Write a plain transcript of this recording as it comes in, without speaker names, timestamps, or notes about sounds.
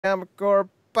ComicCorp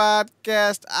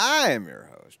podcast. I am your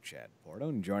host, Chad Porto,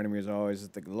 and joining me as always is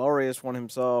the glorious one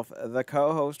himself, the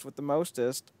co-host with the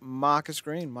mostest, Marcus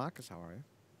Green. Marcus, how are you?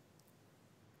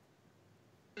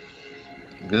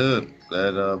 Good.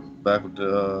 Glad back with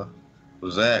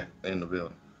Zach in the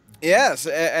building. Yes,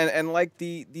 and like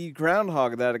the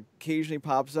groundhog that occasionally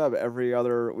pops up every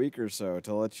other week or so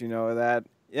to let you know that,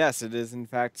 yes, it is in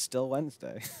fact still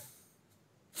Wednesday.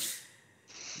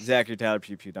 Zach, you're Tyler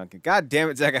Pew Pew Duncan. God damn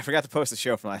it, Zach, I forgot to post the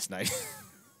show from last night.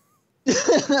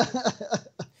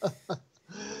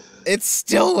 It's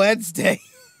still Wednesday.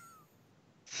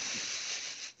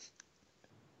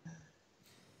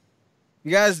 You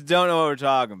guys don't know what we're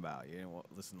talking about. You didn't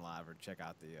listen live or check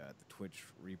out the Twitch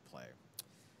replay.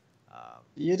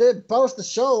 You did post the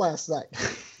show last night.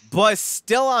 But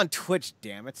still on Twitch,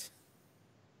 damn it.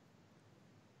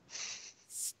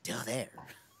 Still there.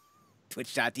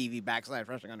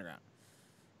 Twitch.tv/WrestlingUnderground.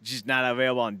 Just not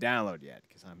available on download yet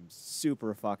because I'm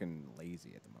super fucking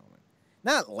lazy at the moment.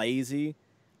 Not lazy.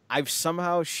 I've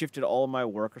somehow shifted all of my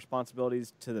work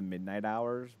responsibilities to the midnight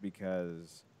hours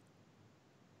because,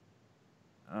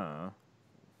 I don't know.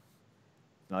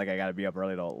 It's not like I got to be up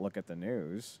early to look at the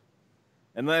news.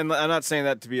 And then I'm not saying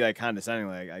that to be like condescending.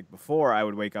 Like before, I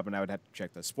would wake up and I would have to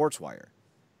check the sports wire.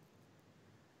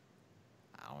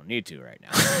 I don't need to right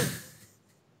now.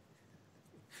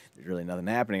 There's really nothing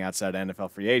happening outside of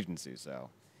NFL free agency, so,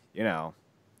 you know.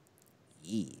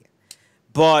 Yeah.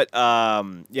 But,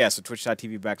 yeah, so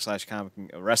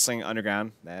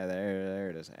twitch.tv/WrestlingUnderground. There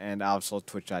it is. And also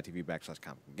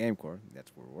twitch.tv/GameCorp.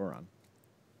 That's where we're on.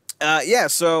 Yeah,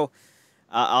 so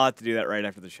I'll have to do that right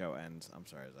after the show ends. I'm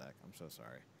sorry, Zach. I'm so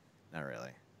sorry. Not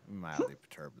really. I'm mildly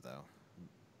perturbed, though.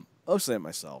 Mostly at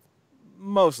myself.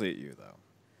 Mostly at you, though.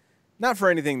 Not for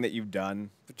anything that you've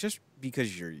done, but just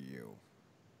because you're you.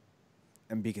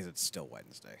 And because it's still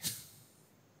Wednesday.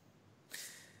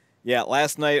 Yeah,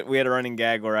 last night we had a running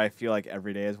gag where I feel like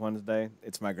every day is Wednesday.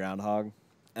 It's my groundhog.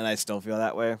 And I still feel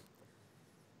that way.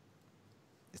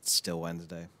 It's still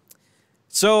Wednesday.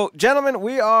 So, gentlemen,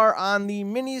 we are on the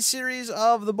mini-series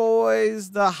of the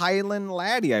boys, the Highland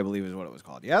Laddie, I believe is what it was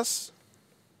called. Yes?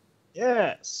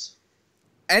 Yes.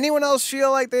 Anyone else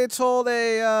feel like they told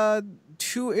a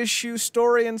 2-issue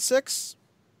story in 6?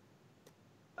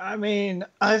 I mean,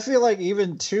 I feel like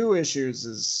even 2 issues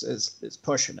is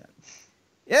pushing it.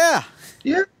 Yeah.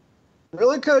 Yeah.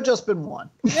 Really could have just been 1.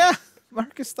 Yeah.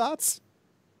 Marcus, thoughts?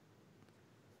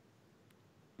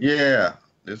 Yeah,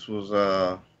 this was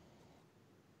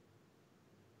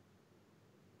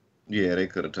yeah, they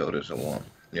could have told us in 1.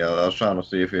 Yeah, I was trying to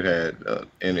see if it had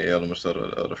any elements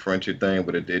of the Frenchie thing,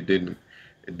 but it didn't.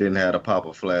 It didn't have the pop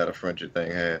of flat the Frenchie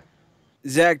thing had.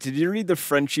 Zach, did you read the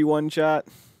Frenchie one-shot?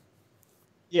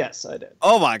 Yes, I did.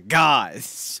 Oh my God, it's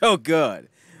so good.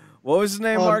 What was his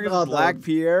name, Marcus? Black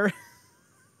Pierre?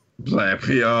 Black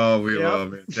Pierre, oh, we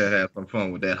love it. To have some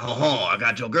fun with that. Ho ho, I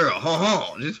got your girl. Ho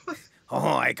ho. Ho ho,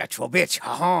 I got your bitch.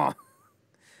 Ho ho.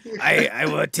 I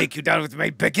will take you down with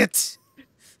my bigot.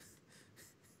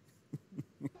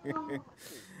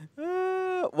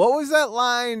 What was that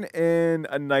line in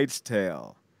A Knight's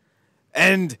Tale?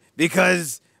 And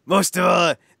because most of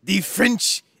all, the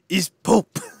French is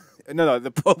Pope. No,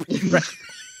 the Pope is French.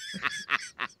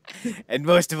 And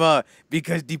most of all,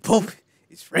 because the Pope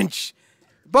is French.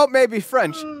 The Pope may be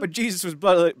French, but Jesus was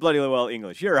bloody well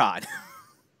English. You're on. I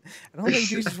don't think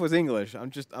Jesus was English.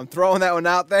 I'm throwing that one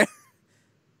out there.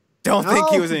 Don't think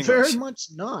he was English. Very much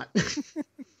not.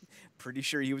 Pretty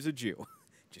sure he was a Jew.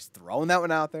 Just throwing that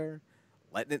one out there,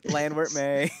 letting it land where it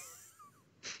may.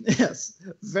 Yes,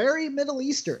 very Middle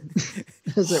Eastern,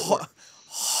 as it were.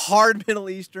 Hard Middle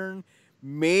Eastern.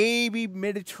 Maybe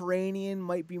Mediterranean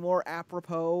might be more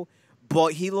apropos,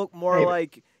 but he looked more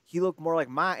like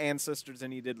my ancestors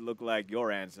than he did look like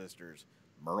your ancestors,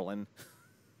 Merlin.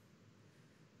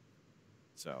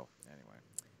 So anyway,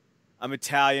 I'm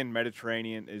Italian,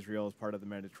 Mediterranean. Israel is part of the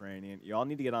Mediterranean. You all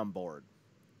need to get on board.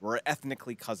 We're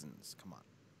ethnically cousins. Come on.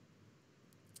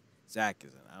 Zach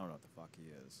isn't. I don't know what the fuck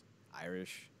he is.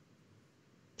 Irish.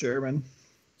 German.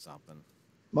 Something.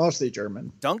 Mostly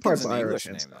German. Duncan's an English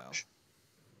name though.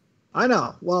 I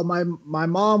know. Well, my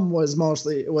mom was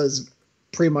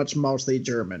pretty much mostly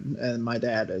German, and my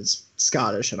dad is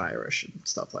Scottish and Irish and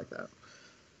stuff like that.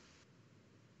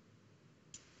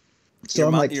 So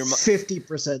I'm like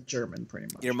 50% German, pretty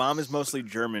much. Your mom is mostly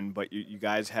German, but you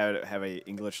guys have a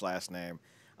English last name.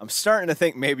 I'm starting to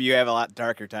think maybe you have a lot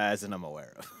darker ties than I'm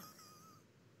aware of.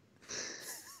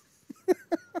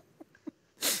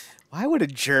 Why would a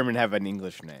German have an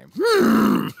English name?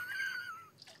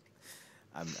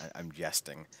 I'm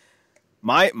jesting.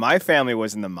 My family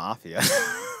was in the mafia.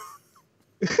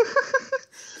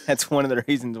 That's one of the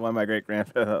reasons why my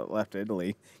great-grandfather left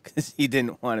Italy, because he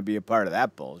didn't want to be a part of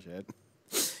that bullshit.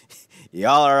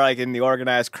 Y'all are like in the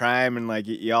organized crime, and like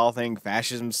y'all think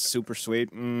fascism's super sweet.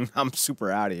 I'm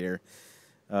super out of here.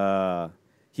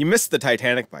 He missed the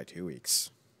Titanic by 2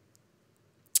 weeks.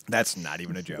 That's not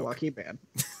even a joke. Lucky man.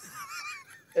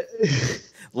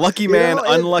 Lucky man,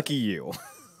 unlucky you.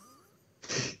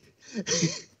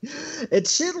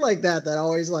 It's shit like that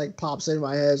always like pops in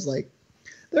my head. It's like,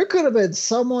 there could have been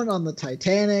someone on the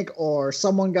Titanic or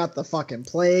someone got the fucking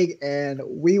plague and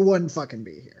we wouldn't fucking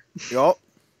be here. Yup.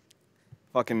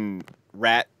 Fucking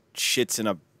rat shits in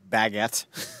a baguette.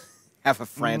 Half of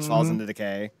France falls into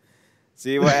decay.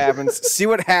 See what happens. See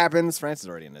what happens. France is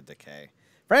already in a decay.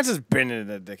 France has been in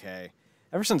a decay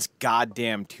ever since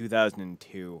goddamn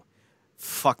 2002.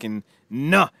 Fucking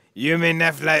no. You may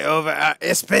not fly over our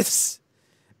airspace.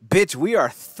 Bitch, we are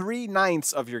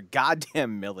 3/9 of your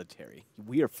goddamn military.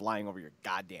 We are flying over your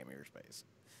goddamn airspace.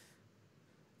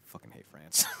 Fucking hate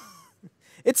France.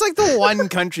 It's like the one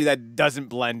country that doesn't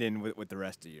blend in with the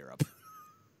rest of Europe.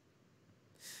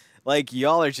 Like,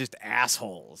 y'all are just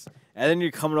assholes. And then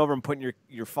you're coming over and putting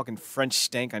your fucking French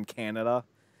stank on Canada.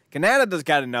 Canada's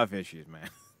got enough issues, man.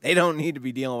 They don't need to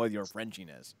be dealing with your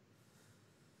Frenchiness.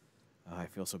 Oh, I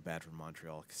feel so bad for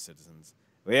Montreal citizens.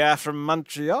 We are from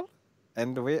Montreal,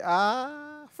 and we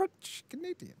are French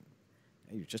Canadian.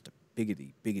 You're just a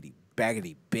biggity,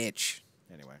 baggity bitch.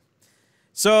 Anyway.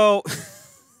 So...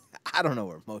 I don't know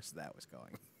where most of that was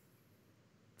going.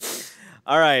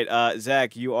 All right,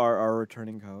 Zach, you are our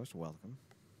returning host. Welcome.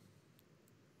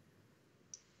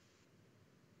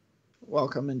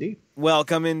 Welcome indeed.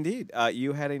 Welcome indeed.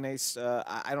 You had a nice,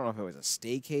 I don't know if it was a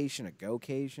staycation, a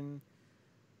go-cation,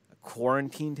 a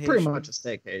quarantine-tation. Pretty much a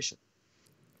staycation.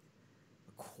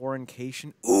 A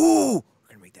quarantation. Ooh! We're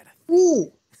going to make that a...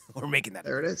 Ooh! We're making that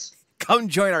There it is. Come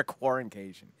join our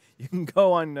quarantation. You can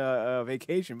go on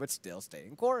vacation, but still stay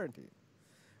in quarantine.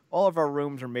 All of our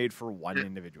rooms are made for one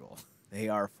individual. They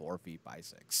are 4 feet by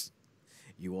 6.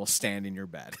 You will stand in your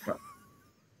bed.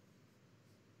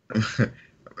 Am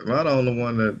I the only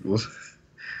one that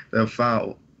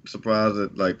found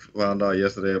out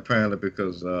yesterday? Apparently,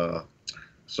 because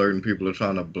certain people are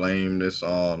trying to blame this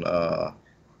on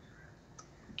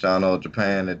China or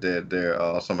Japan, that they're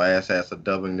some asshats are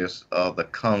dubbing this the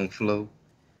Kung flu.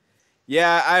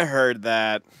 Yeah, I heard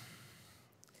that.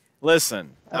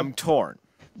 Listen, I'm torn.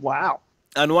 Wow.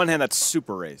 On one hand, that's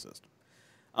super racist.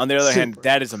 On the other hand,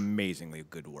 that is amazingly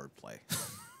good wordplay.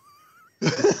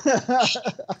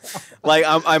 Like,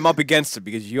 I'm up against it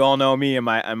because you all know me and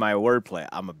my wordplay.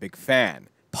 I'm a big fan.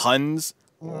 Puns,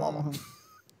 love them.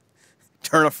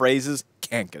 Turn of phrases,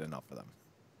 can't get enough of them.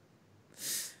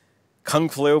 Kung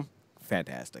flu,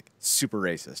 fantastic. Super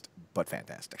racist, but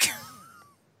fantastic.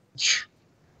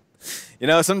 You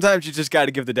know, sometimes you just got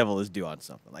to give the devil his due on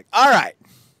something. Like, all right,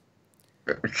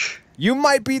 you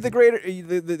might be the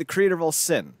creator of all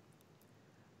sin,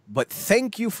 but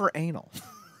thank you for anal.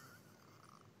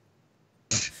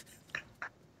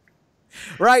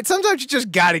 Right? Sometimes you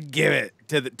just got to give it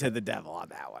to the devil on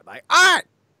that one. Like, all right,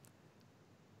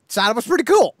 Sodom was pretty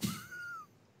cool.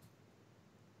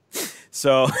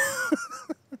 So,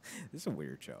 this is a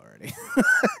weird show already.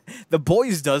 The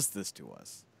Boys does this to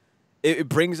us. It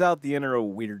brings out the inner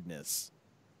weirdness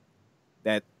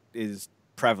that is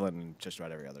prevalent in just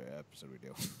about every other episode we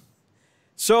do.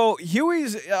 So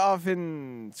Huey's off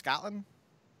in Scotland.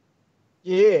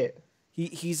 Yeah.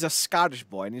 He's a Scottish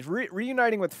boy, and he's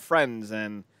reuniting with friends.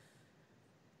 And,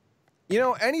 you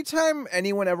know, anytime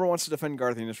anyone ever wants to defend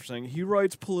Garth Ennis for saying he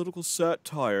writes political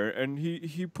satire and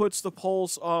he puts the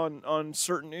pulse on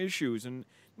certain issues, and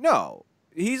no,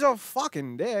 he's a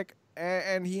fucking dick,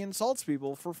 and he insults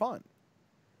people for fun.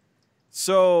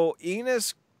 So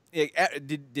Ennis,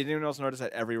 did anyone else notice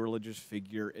that every religious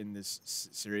figure in this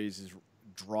series is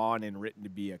drawn and written to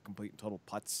be a complete and total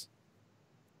putz?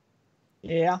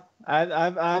 Yeah,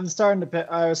 I started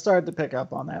to pick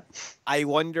up on that. I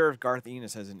wonder if Garth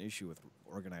Ennis has an issue with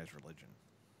organized religion.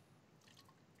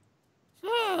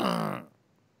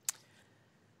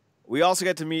 We also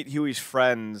get to meet Huey's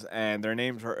friends, and their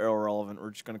names are irrelevant.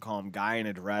 We're just going to call him Guy in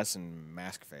a Dress and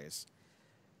Mask Face.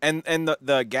 And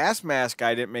the gas mask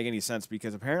guy didn't make any sense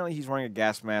because apparently he's wearing a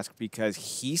gas mask because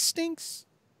he stinks?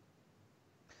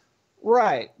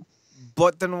 Right.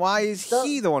 But then why is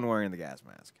he the one wearing the gas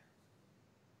mask?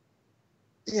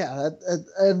 Yeah,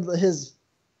 and his...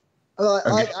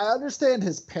 I understand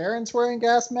his parents wearing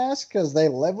gas masks because they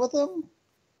live with him,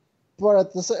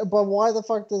 but why the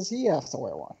fuck does he have to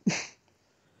wear one?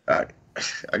 I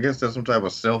guess that's some type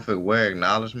of self-aware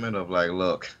acknowledgement of like,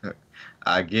 look,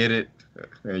 I get it,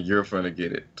 and you're finna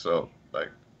get it. So like,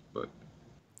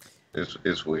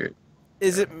 It's weird.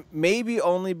 Is it maybe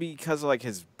only because of like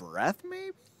his breath?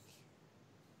 Maybe.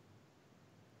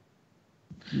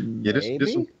 Yeah,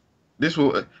 this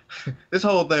will this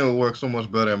whole thing would work so much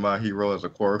better in My Hero as a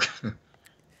quirk.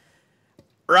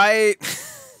 Right?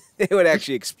 They would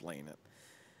actually explain it.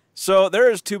 So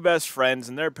there's two best friends,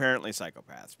 and they're apparently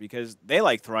psychopaths because they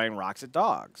like throwing rocks at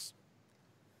dogs.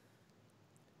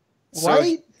 So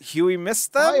Right? Huey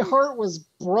missed My them. heart was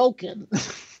broken.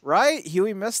 Right?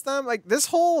 Huey missed them. Like this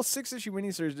whole 6-issue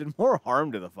miniseries did more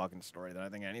harm to the fucking story than I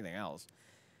think anything else.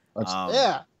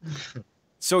 Yeah.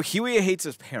 So Huey hates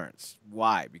his parents.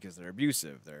 Why? Because they're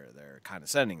abusive. They're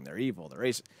condescending. They're evil. They're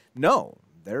racist. No,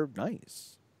 they're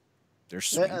nice. They're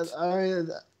sweet.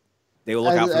 They will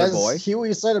look out for their boy.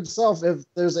 Huey said himself, if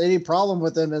there's any problem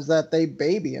with him, is that they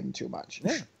baby him too much.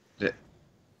 Yeah.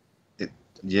 I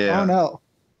don't know.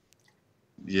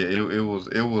 Yeah, it was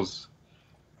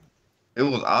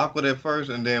awkward at first,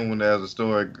 and then when as the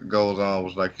story goes on,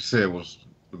 was like you said, was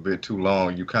a bit too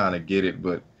long. You kind of get it,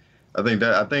 but I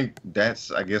think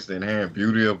that's I guess the inherent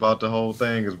beauty about the whole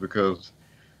thing is because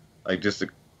like just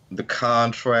the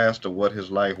contrast of what his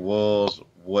life was,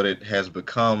 what it has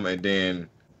become, and then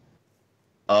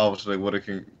obviously what it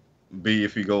can be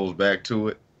if he goes back to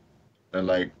it, and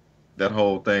like that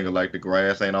whole thing of like the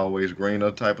grass ain't always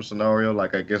greener type of scenario.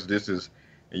 Like I guess this is,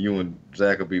 and you and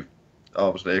Zach will be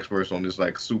obviously experts on this,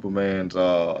 like Superman's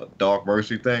Dark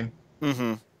Mercy thing.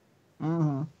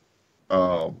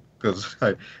 Because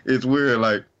like it's weird,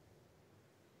 like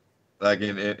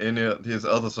in his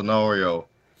other scenario,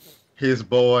 his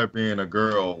boy being a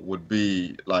girl would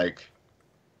be like,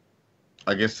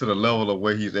 I guess to the level of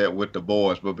where he's at with the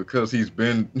boys, but because he's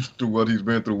been through what he's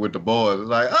been through with the boys, it's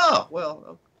like, oh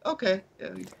well, okay, yeah,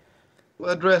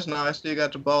 well dressed nice, still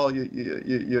got the ball,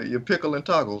 your pickle and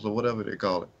toggles or whatever they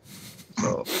call it.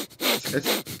 So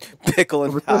pickle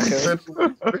and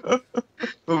tacos.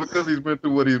 But because he's been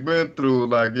through what he's been through,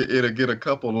 like it'll get a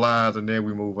couple lines and then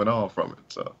we moving on from it.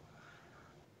 So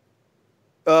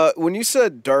when you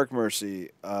said Dark Mercy,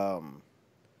 were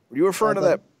you referring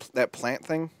to that plant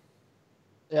thing?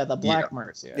 Yeah, the Black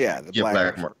Mercy. Yeah, the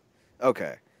Black Mercy.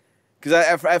 Okay.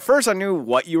 Because at first I knew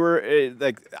what you were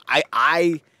like.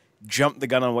 I jumped the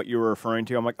gun on what you were referring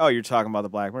to. I'm like, oh, you're talking about the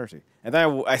Black Mercy. And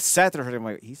then I sat there for a second.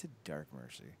 I'm like, he's a Dark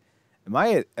Mercy. Am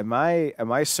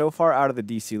I so far out of the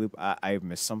DC loop? I've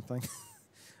missed something.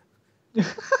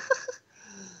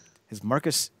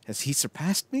 Has he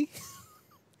surpassed me?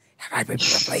 Have I been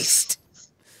replaced?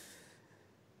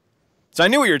 So I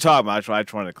knew what you were talking about. I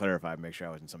just wanted to clarify, make sure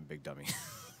I wasn't some big dummy.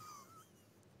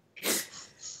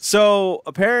 So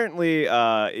apparently,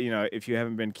 if you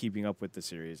haven't been keeping up with the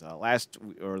series,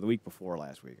 the week before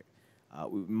last week,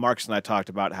 Marcus and I talked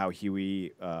about how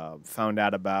Huey found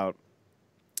out about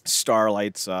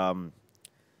Starlight's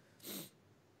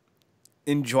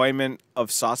enjoyment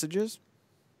of sausages.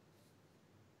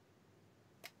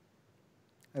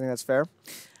 I think that's fair.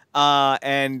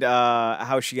 And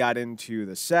how she got into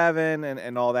the Seven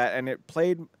and all that. And it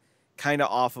played kind of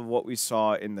off of what we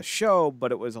saw in the show,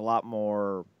 but it was a lot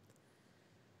more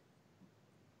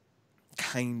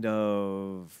kind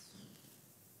of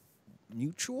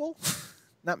mutual.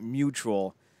 Not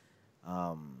mutual.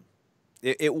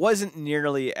 It wasn't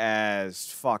nearly as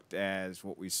fucked as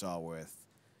what we saw with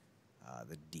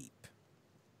the Deep.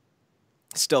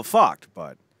 Still fucked,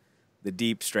 but the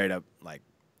Deep straight up like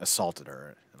assaulted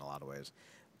her in a lot of ways.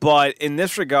 But in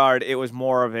this regard, it was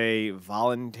more of a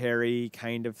voluntary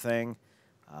kind of thing.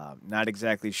 Not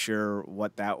exactly sure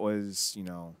what that was,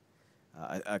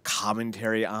 a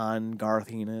commentary on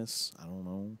Garthiness. I don't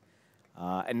know.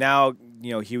 And now,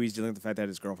 Huey's dealing with the fact that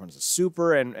his girlfriend's a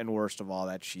super, and worst of all,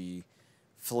 that she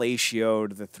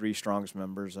fellatioed the 3 strongest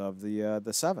members of the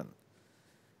Seven.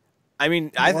 I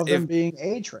mean, one of them being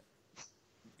A-Train.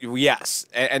 Yes,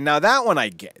 and now that one I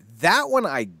get.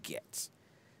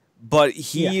 But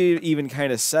he even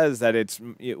kind of says that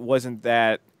it wasn't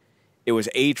that it was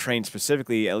A-Train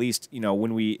specifically. At least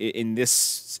when we in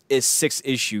this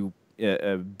 6-issue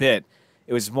bit,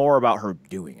 it was more about her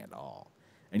doing it all.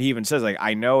 And he even says like,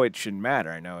 I know it shouldn't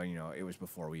matter. I know it was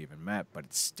before we even met, but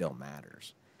it still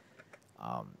matters.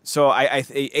 So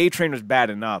A-Train was bad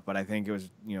enough, but I think it was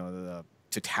the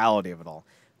totality of it all.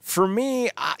 For me,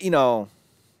 I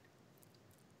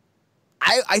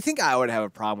think I would have a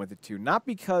problem with it too, not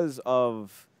because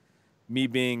of me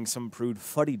being some prude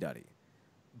fuddy-duddy,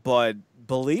 but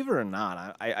believe it or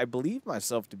not, I believe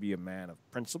myself to be a man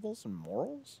of principles and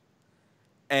morals,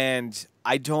 and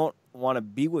I don't want to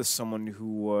be with someone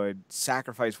who would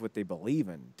sacrifice what they believe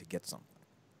in to get something.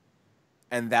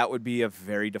 And that would be a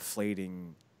very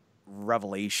deflating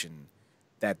revelation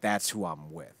that that's who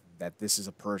I'm with. that this is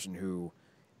a person who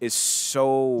is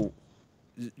so,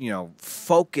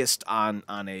 focused on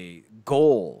a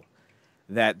goal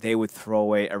that they would throw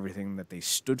away everything that they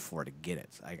stood for to get it.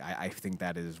 I think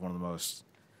that is one of the most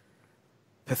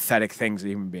pathetic things a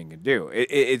human being can do.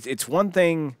 It's one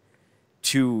thing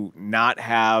to not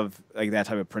have like that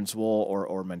type of principle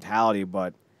or mentality,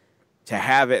 but to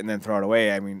have it and then throw it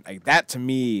away, I mean, like that to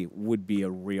me would be a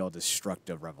real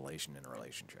destructive revelation in a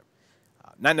relationship.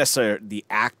 Not necessarily the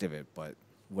act of it, but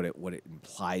what it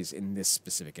implies in this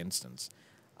specific instance.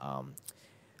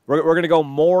 We're going to go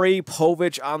Maury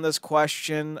Povich on this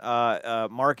question.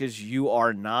 Marcus, you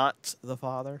are not the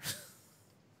father.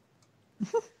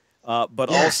 But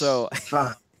yes, also,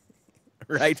 fine.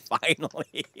 right,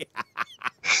 finally.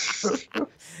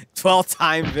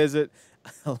 12-time visit,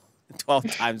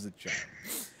 12 times the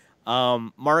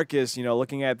charm. Marcus,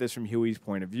 looking at this from Huey's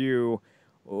point of view,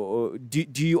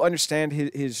 do you understand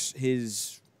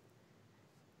his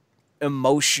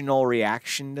emotional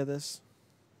reaction to this?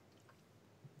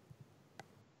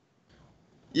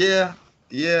 Yeah,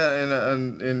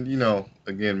 and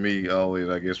again, me always,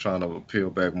 I guess, trying to peel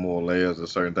back more layers of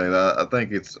certain things. I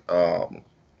think it's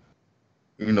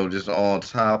just on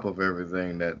top of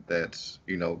everything that's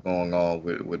going on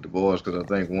with the boys, because I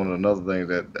think another thing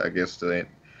that I guess the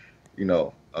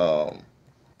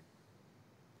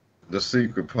the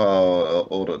secret part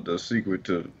or the secret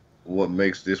to what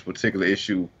makes this particular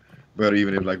issue better,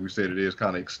 even if, like we said, it is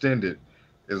kind of extended,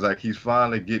 is like he's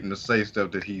finally getting to say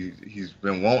stuff that he's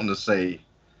been wanting to say,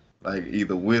 like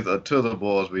either with or to the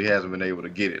boys, but he hasn't been able to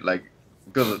get it, like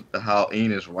because of how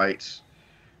Enos writes,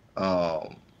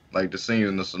 like the scenes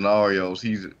and the scenarios,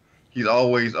 he's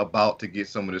always about to get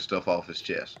some of this stuff off his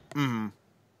chest,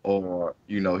 or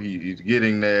he's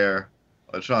getting there,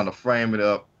 or trying to frame it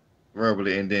up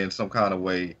verbally, and then some kind of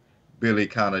way, Billy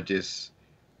kind of just,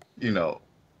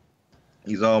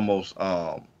 he's almost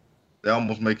they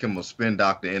almost make him a spin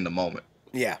doctor in the moment.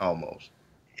 Yeah. Almost.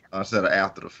 Instead of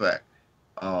after the fact.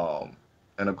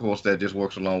 And of course that just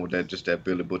works along with that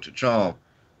Billy Butcher charm.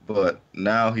 But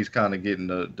now he's kind of getting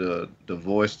the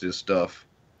voice this stuff.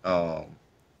 And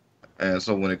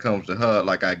so when it comes to her,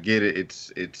 like I get it,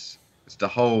 it's the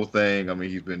whole thing. I mean,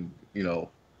 he's been,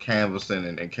 canvassing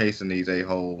and encasing these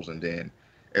a-holes, and then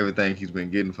everything he's been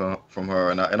getting from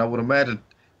her. And I would imagine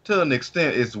to an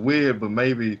extent it's weird, but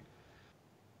maybe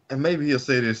he'll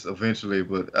say this eventually,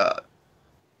 but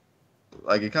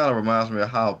like it kind of reminds me of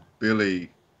how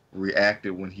Billy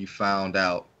reacted when he found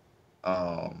out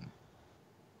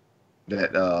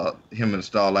that him and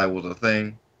Starlight was a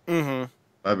thing.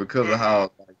 Like, because of how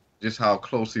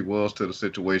close he was to the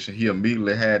situation, he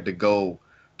immediately had to go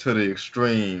to the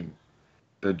extreme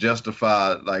to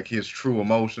justify like his true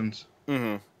emotions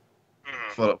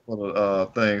for the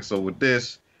thing. So with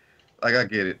this, like I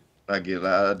get it. I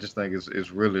just think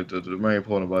it's really the main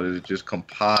point about it is just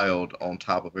compiled on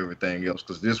top of everything else,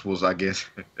 because this was, I guess,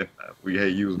 we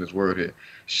hate using this word here,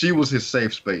 she was his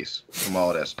safe space from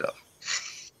all that stuff.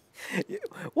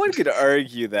 One could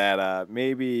argue that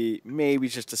maybe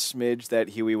just a smidge that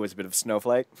Huey was a bit of a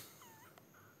snowflake.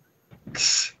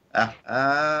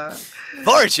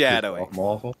 Foreshadowing.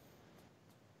 Awful.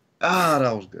 That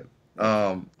was good.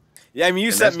 Yeah, I mean,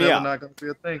 you set me up. That's not going to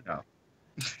be a thing now.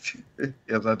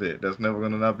 Yes, I did. That's never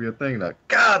going to not be a thing now.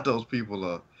 God, those people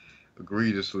are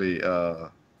egregiously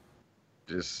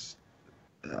just.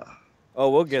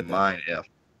 We'll get there. Mind F.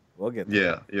 We'll get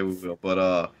there. Yeah, we will.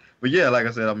 But yeah, like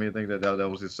I said, I mean, I think that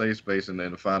was his safe space, and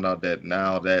then to find out that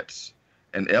now that's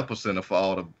an epicenter for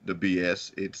all the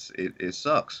BS, it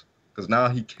sucks, because now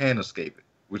he can escape it,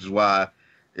 which is why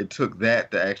it took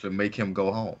that to actually make him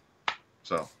go home.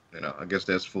 So I guess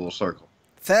that's full circle.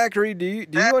 Thackeray, do you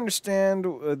understand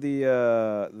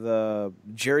the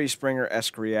Jerry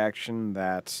Springer-esque reaction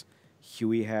that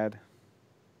Huey had?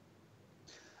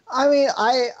 I mean,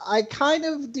 I kind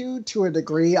of do to a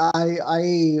degree.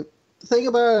 I think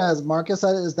about it, as Marcus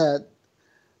said, is that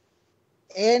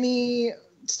Annie,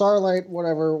 Starlight,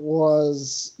 whatever,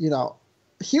 was,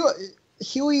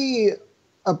 Huey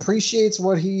appreciates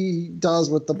what he does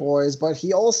with the boys, but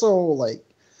he also, like,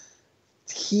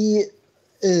 he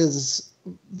is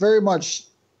very much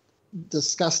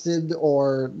disgusted,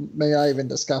 or maybe not even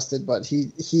disgusted, but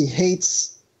he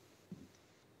hates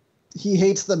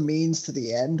the means to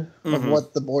the end of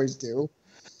what the boys do.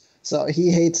 So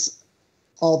he hates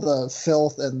all the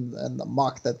filth and the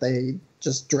muck that they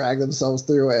just drag themselves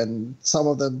through, and some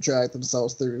of them drag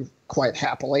themselves through quite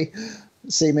happily,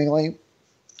 seemingly.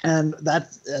 And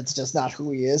that's just not who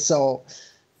he is. So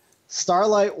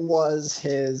Starlight was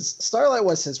his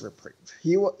reprieve.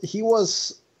 He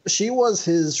was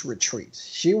his retreat.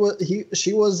 She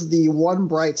was the one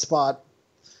bright spot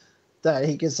that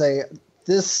he could say,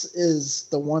 this is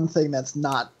the one thing that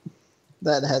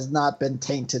has not been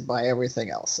tainted by everything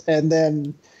else. And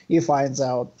then he finds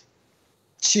out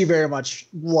she very much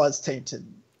was tainted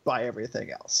by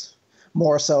everything else,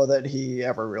 more so than he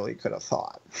ever really could have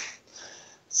thought.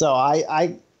 So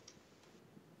I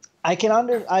can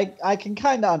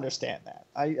kind of understand that.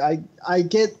 I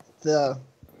get the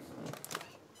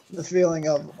feeling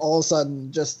of all of a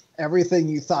sudden just everything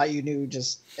you thought you knew,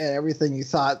 and everything you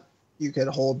thought you could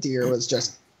hold dear was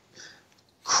just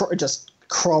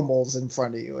crumbles in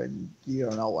front of you, and you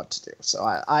don't know what to do. So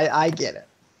I get it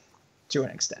to an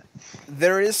extent.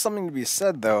 There is something to be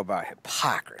said though about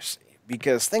hypocrisy,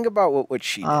 because think about what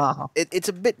she did. It's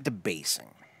a bit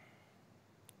debasing.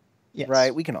 Yes.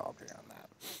 Right? We can all agree on that.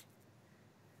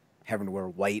 Having to wear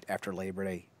white after Labor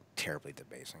Day, terribly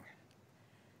debasing.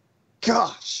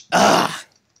 Gosh. That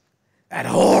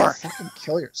whore. Fucking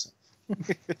kill yourself.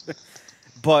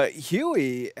 But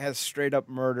Huey has straight up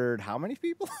murdered how many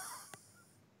people?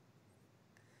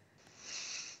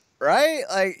 Right?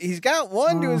 Like, he's got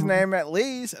one to his name at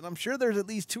least, and I'm sure there's at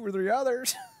least 2 or 3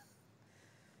 others.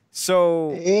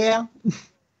 So, yeah.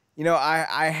 You know,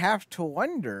 I have to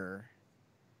wonder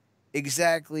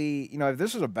exactly, you know, if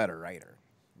this was a better writer,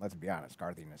 let's be honest,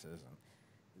 Garth Ennis isn't.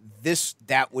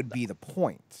 That would be the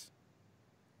point.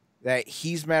 That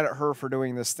he's mad at her for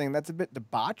doing this thing that's a bit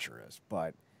debaucherous,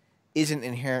 but isn't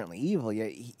inherently evil.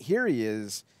 Yet here he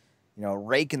is, you know,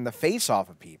 raking the face off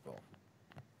of people.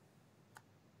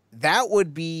 That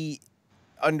would be,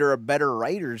 under a better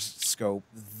writer's scope,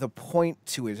 the point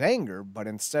to his anger, but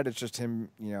instead it's just him,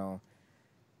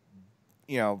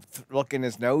 looking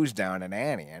his nose down at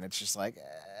Annie, and it's just like,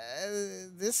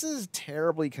 this is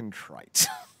terribly contrite.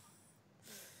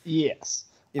 Yes.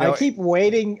 You know, I keep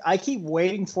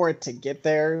waiting for it to get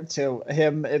there, to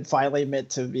him and finally admit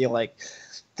to be like,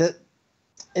 that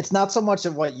it's not so much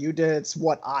of what you did, it's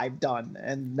what I've done.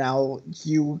 And now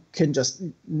you're just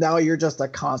a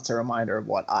constant reminder of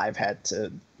what I've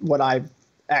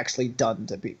actually done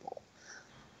to people.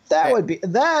 I would be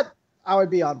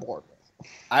on board with.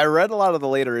 I read a lot of the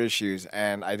later issues,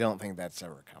 and I don't think that's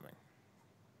ever coming.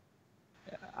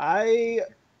 I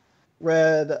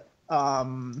read,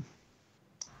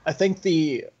 I think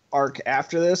the arc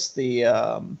after this,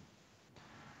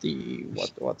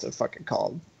 what's it fucking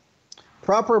called?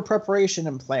 Proper Preparation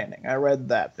and Planning. I read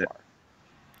that far.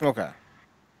 Okay.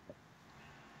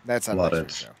 That's a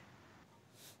nice show.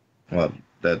 Well,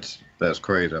 that's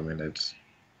crazy. I mean, it's,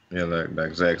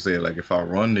 like Zach said, like if I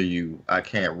run to you, I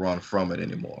can't run from it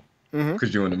anymore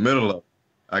because you're in the middle of it.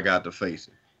 I got to face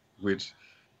it, which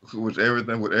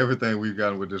everything we've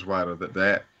gotten with this writer,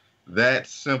 that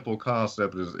simple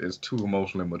concept is too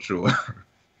emotionally mature.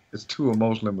 It's too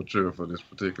emotionally mature for this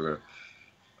particular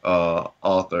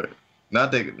author.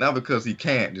 Not because he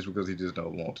can't, just because he just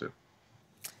don't want to.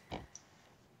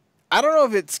 I don't know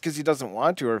if it's because he doesn't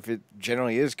want to, or if it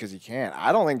generally is because he can't.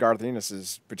 I don't think Garth Ennis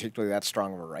is particularly that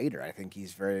strong of a writer. I think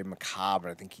he's very macabre.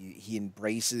 I think he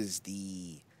embraces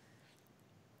the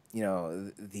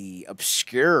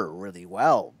obscure really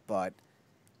well. But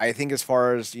I think as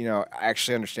far as,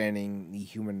 actually understanding the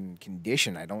human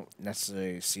condition, I don't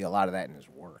necessarily see a lot of that in his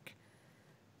work.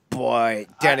 But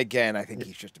then again, I think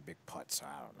he's just a big putt, so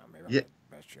I don't know. Maybe I'm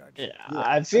the best judge. Yeah,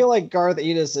 I feel like Garth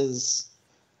Ennis is,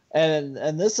 and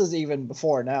this is even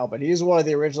before now, but he's one of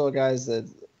the original guys not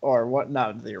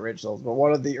the originals, but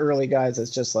one of the early guys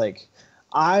that's just like,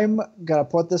 I'm gonna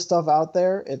put this stuff out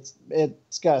there. It's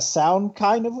gonna sound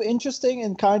kind of interesting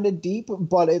and kind of deep,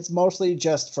 but it's mostly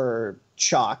just for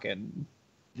chalk and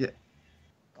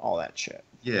all that shit.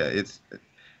 Yeah, it's.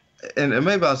 And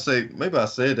maybe I said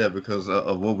that because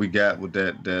of what we got with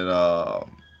that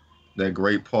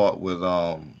great part with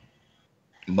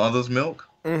Mother's Milk.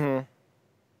 Mm-hmm.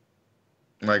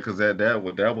 Like, cause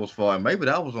that was fun. Maybe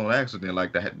that was on accident.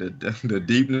 Like the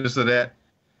deepness of that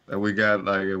we got,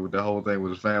 like with the whole thing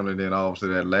with his family. And then obviously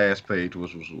that last page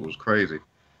was crazy.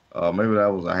 Maybe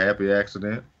that was a happy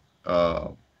accident.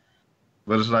 But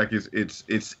it's like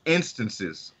it's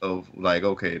instances of like,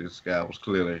 okay, this guy was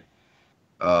clearly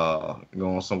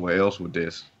going somewhere else with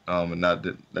this, and not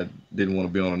that didn't want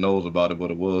to be on the nose about it, but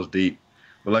it was deep.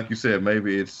 But like you said,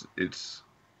 maybe it's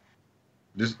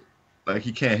just like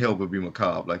he can't help but be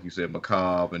macabre, like you said,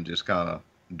 macabre and just kind of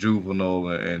juvenile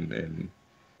and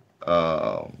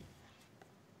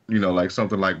like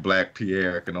something like Black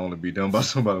Pierre can only be done by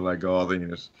somebody like Garth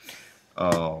Ennis,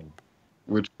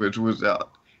 which was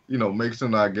makes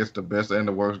him, I guess, the best and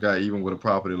the worst guy, even with a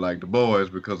property like The Boys,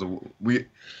 because of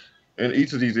in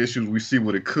each of these issues, we see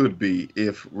what it could be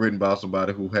if written by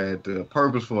somebody who had the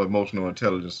purposeful emotional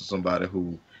intelligence, or somebody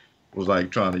who was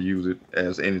like trying to use it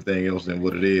as anything else than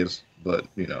what it is. But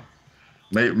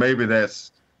maybe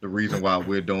that's the reason why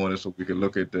we're doing it, so we can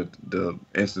look at the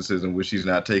instances in which she's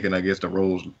not taking, I guess, the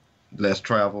roles less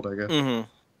traveled, I guess. Mm-hmm.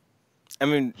 I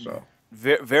mean, so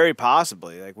very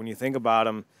possibly. Like when you think about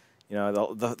him,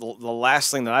 the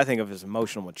last thing that I think of is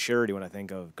emotional maturity when I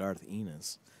think of Garth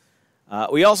Ennis.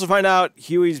 We also find out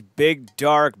Huey's big,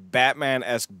 dark,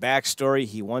 Batman-esque backstory.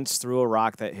 He once threw a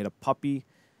rock that hit a puppy.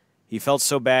 He felt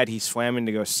so bad he swam in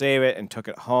to go save it and took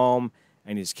it home,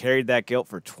 and he's carried that guilt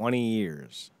for 20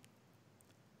 years.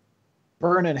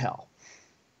 Burn in hell.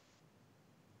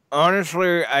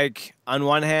 Honestly, on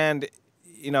one hand,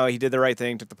 he did the right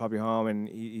thing, took the puppy home, and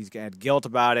he's had guilt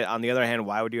about it. On the other hand,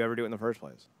 why would you ever do it in the first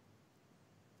place?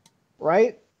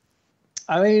 Right?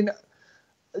 I mean,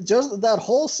 just that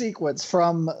whole sequence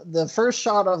from the first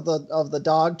shot of the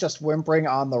dog just whimpering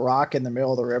on the rock in the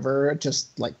middle of the river,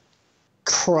 just like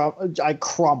I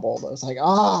crumbled. I was like,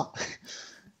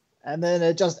 and then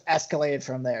it just escalated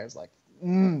from there. It's like,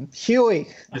 Huey,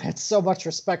 I had so much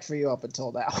respect for you up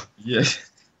until now. Yeah,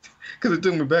 because it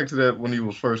took me back to that when he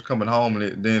was first coming home,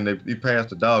 and then he passed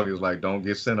the dog. He was like, "Don't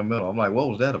get sentimental." I'm like, "What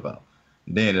was that about?"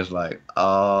 And then it's like,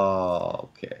 "Oh,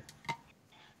 okay."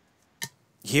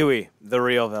 Huey, the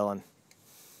real villain.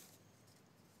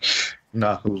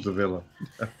 Nah, who's the villain?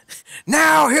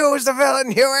 Now, who's the villain,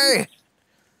 Huey?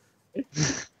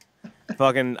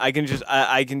 Fucking, I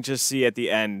can just see at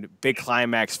the end, big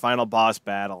climax, final boss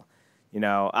battle.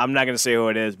 I'm not gonna say who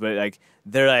it is, but like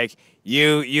they're like,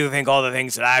 you think all the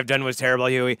things that I've done was terrible,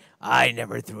 Huey? I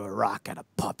never threw a rock at a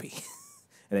puppy.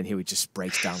 And then Huey just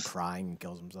breaks down crying and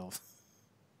kills himself.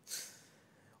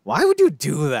 Why would you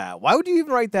do that? Why would you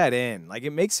even write that in? Like,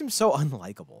 it makes him so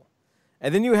unlikable.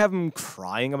 And then you have him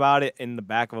crying about it in the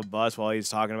back of a bus while he's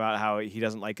talking about how he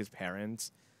doesn't like his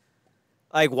parents.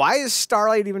 Like, why is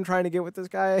Starlight even trying to get with this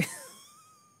guy?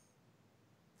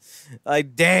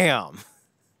 Like, damn.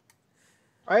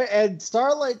 Right, and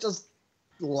Starlight just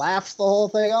laughs the whole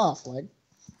thing off. Like,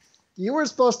 you were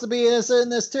supposed to be innocent in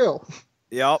this too.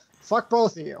 Yep. Fuck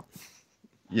both of you.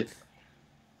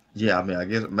 Yeah. I mean, I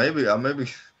guess maybe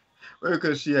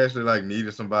because she actually like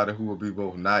needed somebody who would be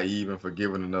both naive and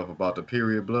forgiving enough about the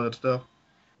period blood stuff.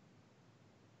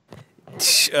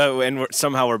 And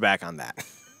somehow we're back on that.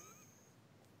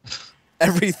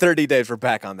 Every 30 days we're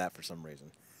back on that for some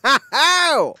reason.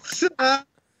 How?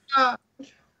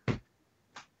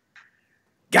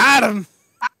 Got him.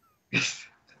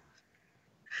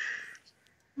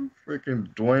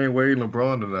 Freaking Dwayne Wade,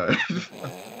 LeBron tonight.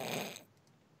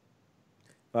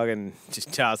 Fucking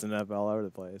just tossing up all over the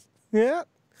place. Yeah.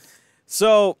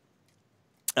 So,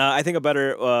 I think a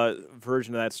better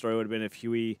version of that story would have been if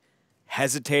Huey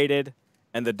hesitated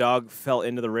and the dog fell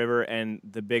into the river and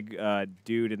the big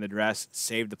dude in the dress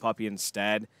saved the puppy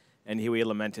instead, and Huey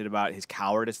lamented about his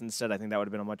cowardice instead. I think that would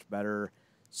have been a much better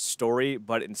story,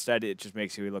 but instead it just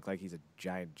makes Huey look like he's a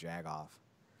giant jagoff.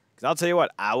 Because I'll tell you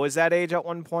what, I was that age at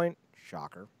one point.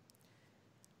 Shocker.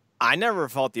 I never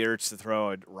felt the urge to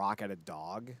throw a rock at a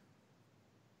dog.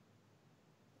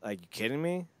 Like, you kidding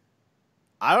me?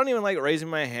 I don't even like raising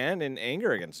my hand in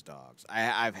anger against dogs.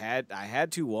 I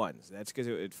had two once. That's because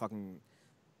it fucking,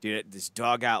 dude, this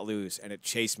dog got loose and it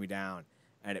chased me down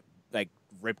and it like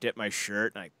ripped at my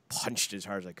shirt and I punched as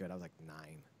hard as I could. I was like 9.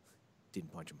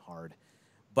 Didn't punch him hard.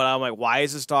 But I'm like, why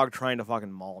is this dog trying to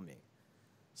fucking maul me?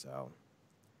 So,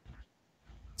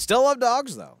 still love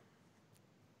dogs though.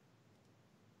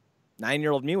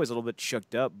 9-year-old me was a little bit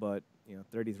shooked up, but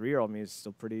 33-year-old me is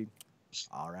still pretty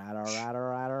all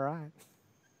right.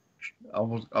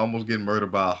 Almost getting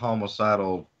murdered by a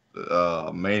homicidal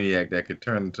maniac that could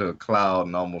turn into a cloud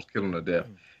and almost kill him to death.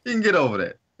 You can get over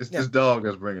that. It's this dog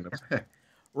that's bringing him back.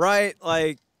 Right,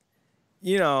 like,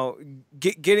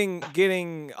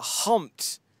 getting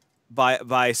humped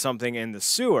by something in the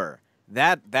sewer.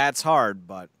 That's hard,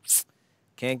 but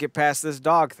can't get past this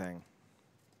dog thing.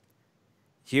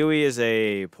 Huey is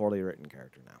a poorly written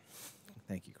character now.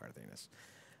 Thank you, Carthanis.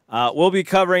 We'll be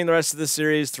covering the rest of the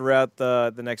series throughout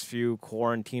the next few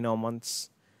Quarantino months.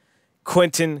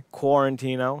 Quentin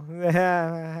Quarantino.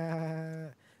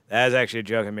 That's actually a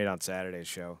joke I made on Saturday's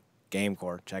show.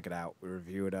 GameCorp, check it out. We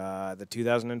reviewed the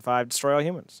 2005 Destroy All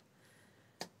Humans.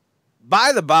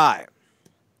 By the by,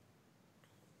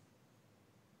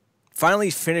 finally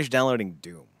finished downloading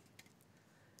Doom.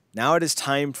 Now it is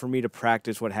time for me to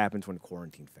practice what happens when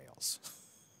quarantine fails.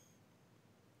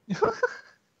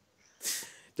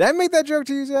 Did I make that joke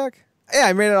to you, Zach? Yeah,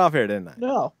 I made it off here, didn't I?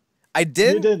 No. I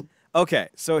did? You didn't. Okay,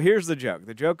 so here's the joke.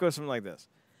 The joke goes something like this.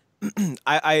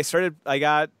 I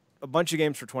got a bunch of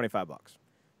games for $25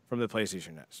 from the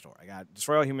PlayStation Net store. I got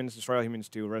Destroy All Humans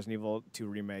 2, Resident Evil 2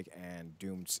 Remake, and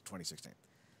Doom 2016.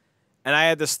 And I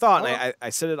had this thought, and I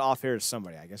said it off air to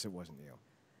somebody. I guess it wasn't you.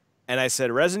 And I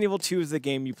said, Resident Evil 2 is the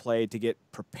game you play to get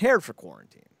prepared for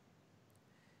quarantine.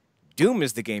 Doom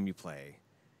is the game you play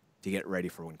to get ready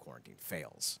for when quarantine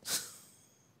fails.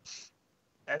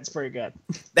 That's pretty good.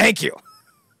 Thank you.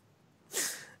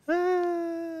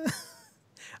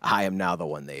 I am now the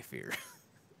one they fear.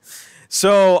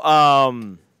 So,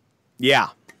 yeah.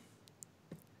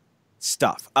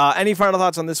 Stuff. Any final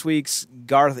thoughts on this week's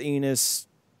Garth Ennis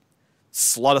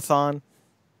Slutathon?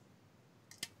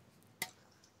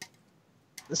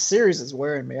 The series is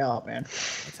wearing me out, man.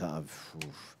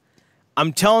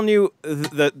 I'm telling you,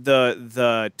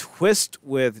 the twist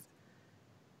with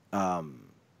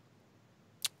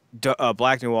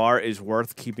Black Noir is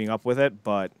worth keeping up with it,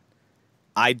 but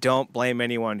I don't blame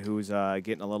anyone who's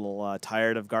getting a little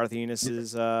tired of Garth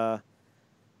Ennis's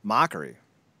mockery.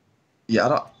 Yeah, I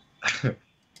don't.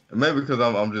 Maybe because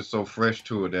I'm just so fresh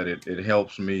to it that it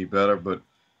helps me better, but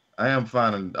I am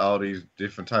finding all these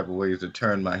different type of ways to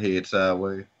turn my head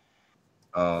sideways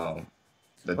that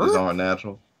just aren't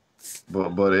natural.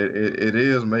 But it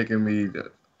is making me.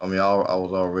 I mean, I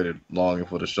was already longing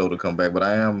for the show to come back, but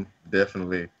I am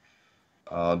definitely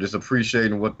just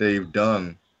appreciating what they've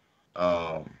done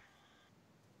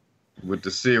with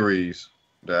the series,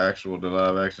 the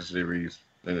live action series,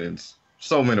 and in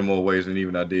so many more ways than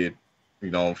even I did,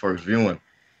 on first viewing.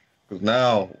 Because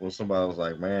now, when somebody was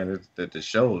like, "Man, the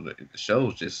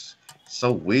show's just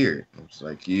so weird," it's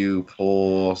like, you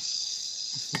poor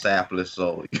sapless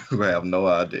soul, you have no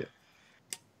idea.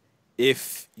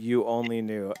 If you only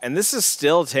knew. And this is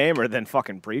still tamer than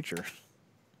fucking Preacher.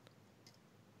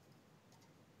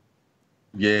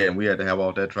 Yeah, and we had to have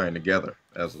all that train together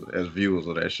as viewers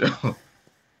of that show.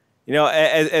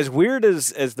 As weird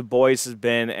as The Boys has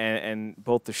been, and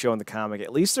both the show and the comic,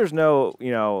 at least there's no,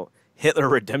 Hitler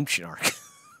redemption arc.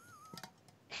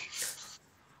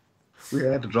 We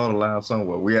had to draw the line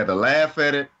somewhere. We had to laugh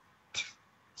at it,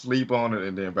 sleep on it,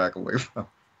 and then back away from it.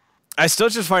 I still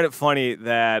just find it funny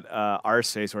that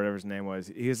Arseface, or whatever his name was,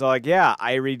 he was like, "Yeah,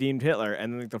 I redeemed Hitler,"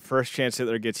 and then the first chance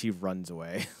Hitler gets, he runs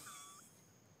away.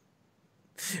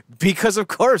 Because of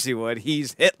course he would.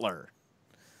 He's Hitler.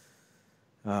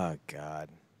 Oh, God.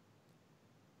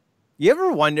 You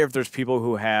ever wonder if there's people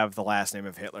who have the last name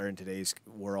of Hitler in today's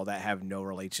world that have no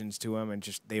relations to him and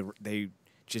just they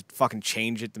just fucking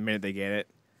change it the minute they get it?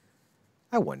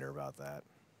 I wonder about that.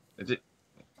 Is it?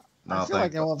 No, I feel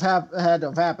like it will have had to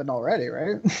have happened already,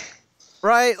 right?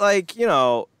 Right,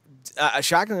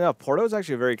 shockingly enough, Porto is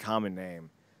actually a very common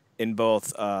name in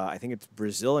both, I think it's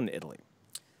Brazil and Italy.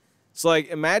 So,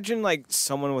 imagine,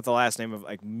 someone with the last name of,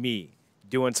 me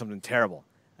doing something terrible.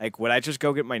 Would I just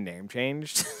go get my name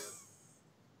changed?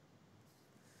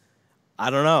 I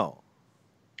don't know.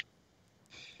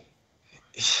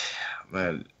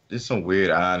 Man, there's some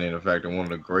weird irony in the fact that one of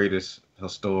the greatest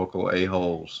historical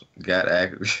a-holes got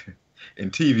in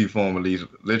TV form, at least,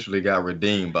 literally got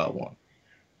redeemed by one.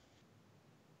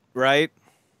 Right.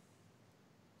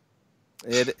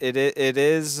 It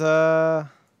is a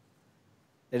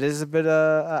bit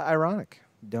ironic,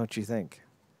 don't you think?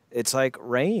 It's like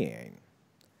rain.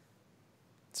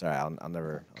 Sorry, I'll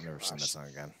never sing that song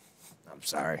again. I'm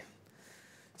sorry.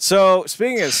 So,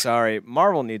 speaking of sorry,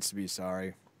 Marvel needs to be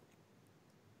sorry.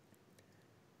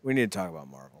 We need to talk about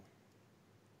Marvel.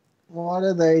 What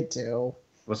did they do?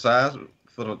 Besides,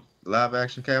 for the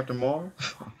live-action Captain Marvel?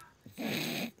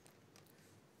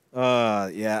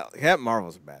 Yeah, Captain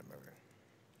Marvel's a bad movie.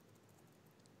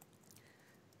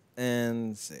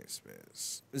 And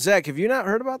Safespaces. Zach, have you not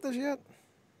heard about this yet?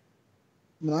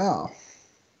 No.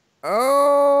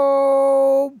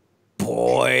 Oh,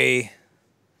 boy.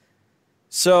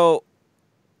 So,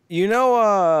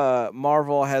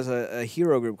 Marvel has a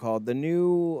hero group called the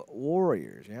New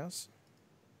Warriors, yes?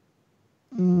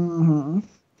 Mm-hmm.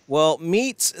 Well,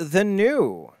 meet the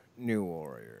New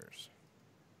Warriors.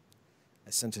 I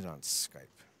sent it on Skype.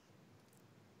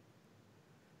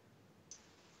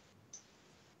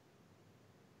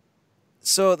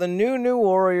 So the New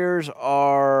Warriors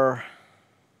are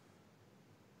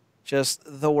just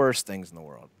the worst things in the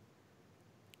world.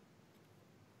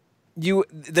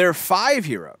 There are 5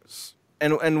 heroes,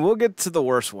 and we'll get to the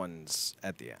worst ones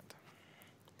at the end.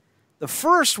 The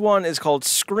first one is called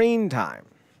Screen Time.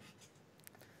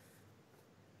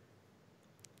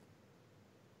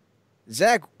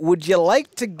 Zach, would you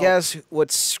like to guess what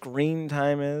Screen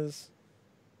Time is?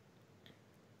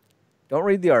 Don't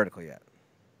read the article yet.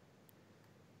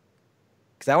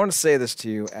 Because I want to say this to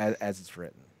you as it's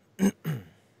written.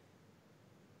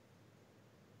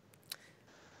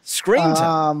 Screen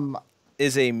Time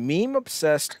is a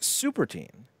meme-obsessed super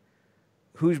teen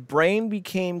whose brain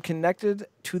became connected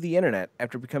to the internet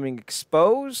after becoming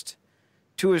exposed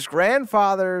to his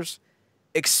grandfather's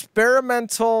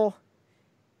experimental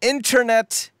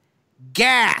internet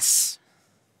gas.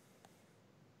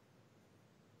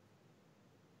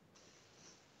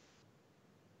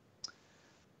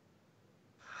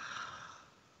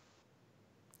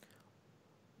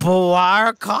 But why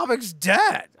are comics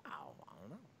dead? I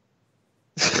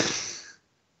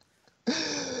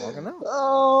don't know.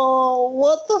 Oh,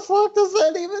 what the fuck does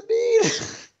that even mean?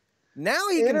 Now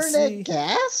you can see internet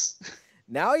gas?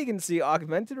 Now you can see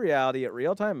augmented reality at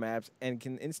real-time maps and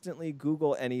can instantly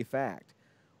Google any fact.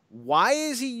 Why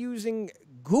is he using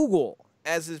Google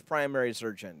as his primary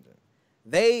search engine?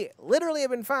 They literally have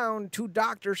been found to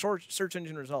doctor search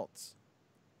engine results.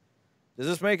 Does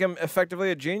this make him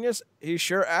effectively a genius? He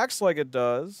sure acts like it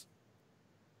does.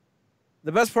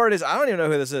 The best part is, I don't even know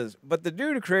who this is, but the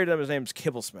dude who created him, his name's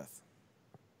Kibblesmith.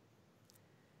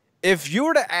 If you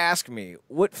were to ask me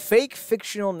what fake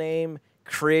fictional name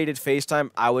created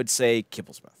FaceTime, I would say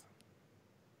Kibblesmith.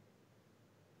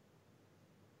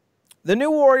 The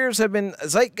New Warriors have been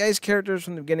zeitgeist characters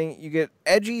from the beginning. You get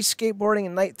edgy skateboarding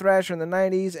and Night Thrasher in the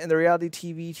 90s and the reality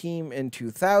TV team in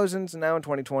 2000s. And now in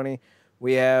 2020,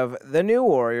 we have the New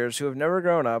Warriors who have never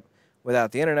grown up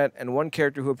without the internet and one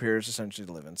character who appears essentially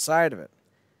to live inside of it.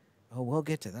 Oh, we'll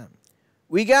get to them.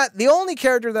 We got the only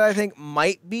character that I think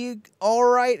might be all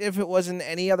right if it was in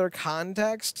any other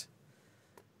context.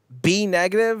 B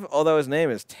negative, although his name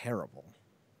is terrible.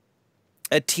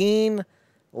 A teen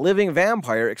living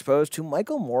vampire exposed to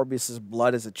Michael Morbius's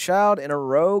blood as a child in a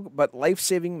rogue but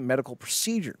life-saving medical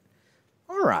procedure.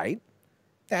 All right,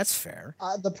 that's fair.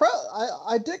 I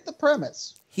dig the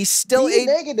premise. He's still B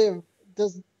negative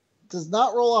does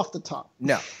not roll off the tongue.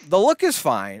 No, the look is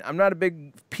fine. I'm not a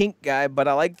big pink guy, but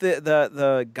I like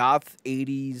the goth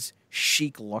 80s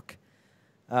chic look.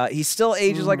 He still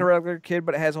ages like a regular kid,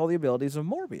 but has all the abilities of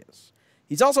Morbius.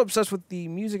 He's also obsessed with the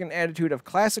music and attitude of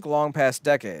classic long past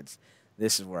decades.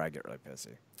 This is where I get really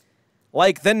pissy.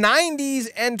 Like the 90s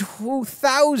and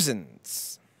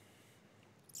 2000s.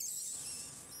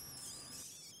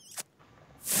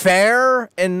 Fair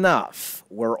enough.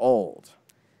 We're old.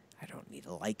 I don't need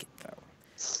to like it, though.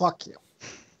 Fuck you.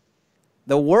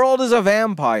 The world is a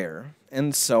vampire,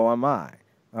 and so am I.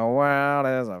 The world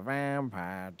is a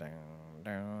vampire.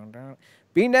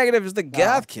 B negative is the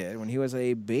goth kid. When he was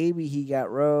a baby, he got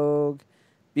rogue.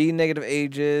 B negative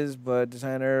ages, but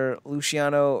designer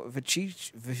Luciano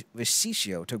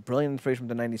Vicencio took brilliant inspiration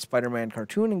from the 90s Spider-Man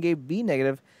cartoon and gave B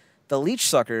negative the leech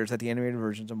suckers that the animated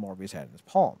versions of Morbius had in his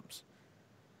palms.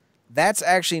 That's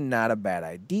actually not a bad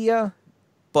idea,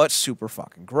 but super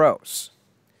fucking gross.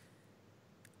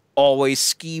 Always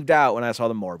skeeved out when I saw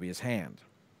the Morbius hand.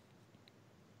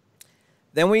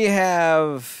 Then we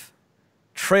have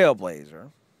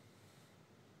Trailblazer.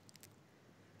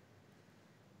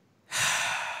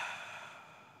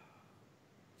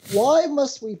 Why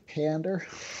must we pander?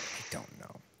 I don't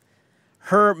know.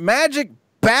 Her magic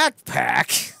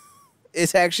backpack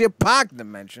is actually a pocket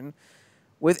dimension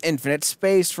with infinite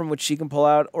space from which she can pull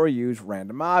out or use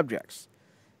random objects.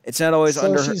 It's not always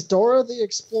under her... So she's Dora the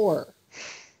Explorer.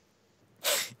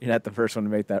 You're not the first one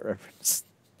to make that reference.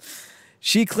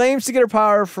 She claims to get her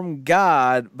power from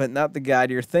God, but not the God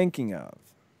you're thinking of.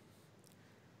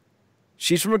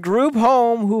 She's from a group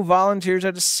home who volunteers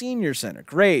at a senior center.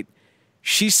 Great.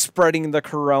 She's spreading the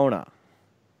corona.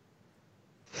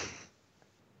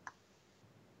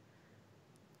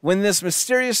 When this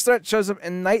mysterious threat shows up,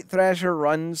 and Night Thrasher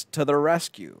runs to the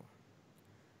rescue.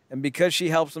 And because she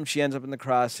helps him, she ends up in the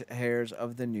crosshairs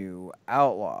of the new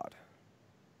outlawed.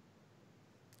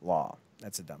 Law.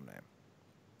 That's a dumb name.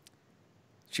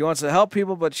 She wants to help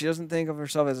people, but she doesn't think of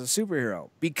herself as a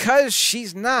superhero. Because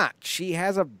she's not. She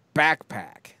has a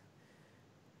backpack.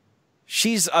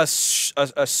 She's a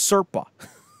Serpa.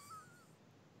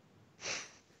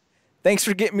 Thanks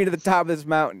for getting me to the top of this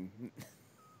mountain.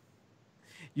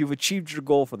 You've achieved your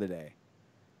goal for the day.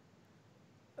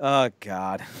 Oh,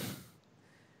 God.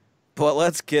 But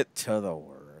let's get to the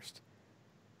worst.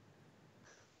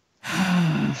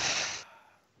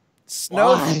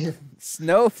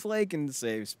 Snowflake and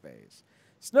Safespace.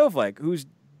 Snowflake, who's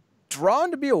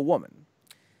drawn to be a woman,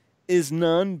 is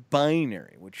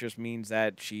non-binary, which just means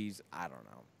that she's, I don't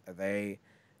know.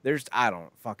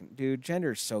 Dude,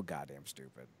 gender is so goddamn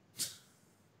stupid.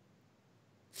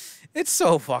 It's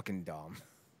so fucking dumb.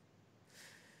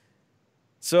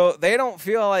 So they don't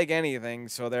feel like anything,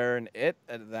 so they're an it,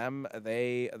 them,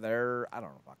 they're, I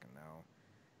don't fucking know.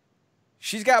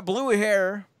 She's got blue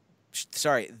hair.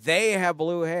 Sorry, they have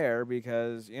blue hair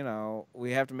because, you know,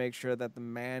 we have to make sure that the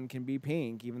man can be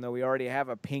pink, even though we already have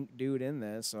a pink dude in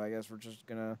this. So I guess we're just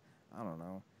gonna, I don't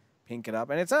know, pink it up.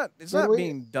 And it's not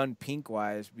being done pink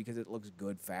wise because it looks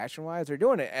good fashion wise. They're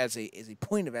doing it as a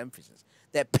point of emphasis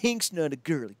that pink's not a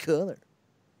girly color.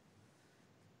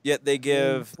 Yet they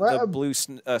give the blue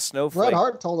Snowflake. Bret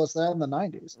Hart told us that in the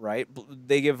 90s. Right?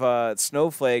 They give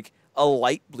Snowflake a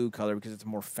light blue color because it's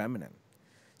more feminine.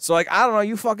 So, like, I don't know.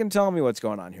 You fucking tell me what's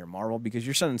going on here, Marvel, because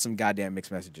you're sending some goddamn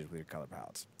mixed messages with your color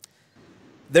palettes.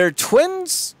 They're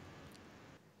twins,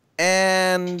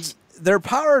 and their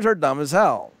powers are dumb as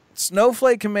hell.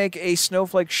 Snowflake can make a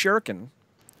snowflake shuriken,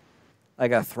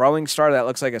 like a throwing star that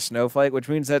looks like a snowflake, which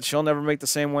means that she'll never make the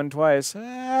same one twice.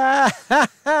 Dad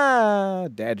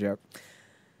joke.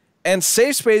 And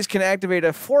Safespace can activate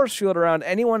a force field around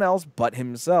anyone else but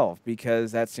himself,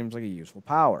 because that seems like a useful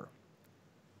power.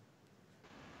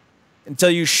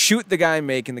 Until you shoot the guy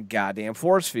making the goddamn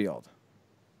force field.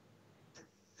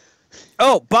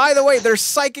 Oh, by the way, they're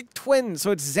psychic twins, so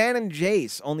it's Zan and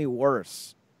Jace, only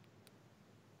worse.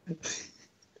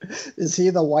 Is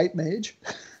he the white mage?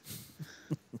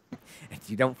 And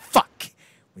you don't fuck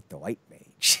with the white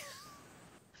mage.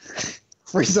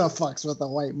 Frieza fucks with the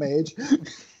white mage.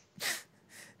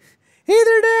 Hey,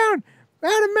 they're down!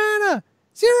 Out of mana!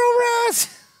 0 rest!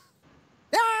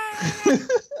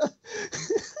 Ah!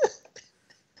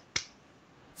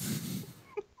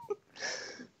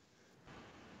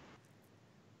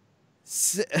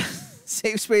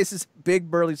 Safespace's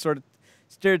big, burly, sort of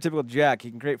stereotypical Jack.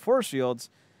 He can create force fields,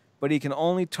 but he can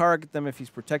only target them if he's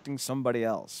protecting somebody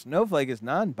else. Snowflake is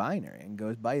non-binary and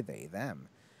goes by they, them.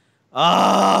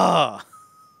 Ah!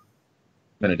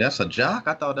 Man, that's a Jock?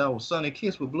 I thought that was Sunny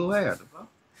Kiss with blue hair.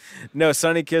 No,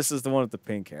 Sunny Kiss is the one with the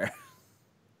pink hair.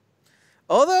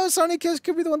 Although Sunny Kiss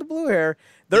could be the one with the blue hair.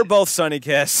 They're both Sunny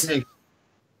Kiss.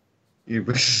 Yeah,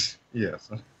 but, yes.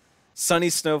 Sunny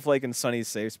Snowflake and Sunny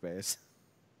Safespace.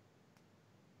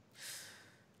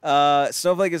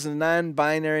 Snowflake is a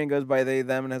non-binary and goes by they,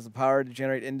 them, and has the power to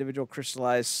generate individual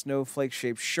crystallized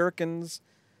snowflake-shaped shurikens.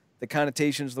 The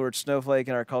connotations of the word snowflake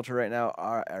in our culture right now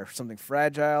are something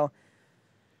fragile.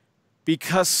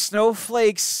 Because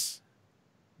snowflakes,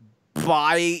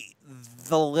 by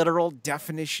the literal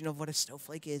definition of what a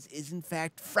snowflake is in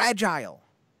fact fragile.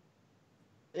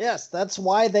 Yes, that's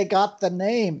why they got the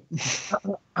name.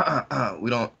 We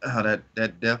don't.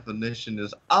 That definition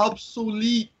is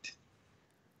obsolete.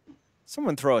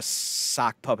 Someone throw a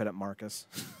sock puppet at Marcus.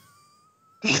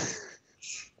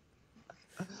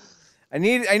 I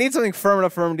need something firm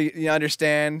enough for him to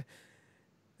understand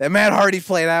that Matt Hardy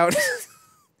played out,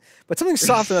 but something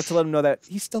soft enough to let him know that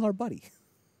he's still our buddy.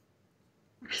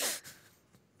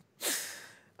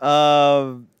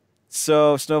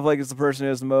 So Snowflake is the person who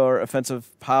has the more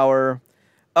offensive power.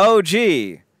 Oh,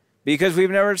 gee. Because we've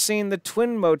never seen the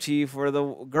twin motif where the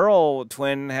girl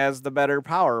twin has the better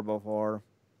power before.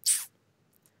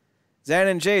 Zan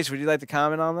and Jace, would you like to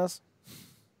comment on this?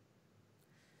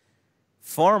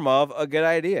 Form of, a good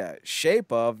idea.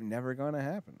 Shape of, never going to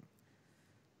happen.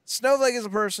 Snowflake is a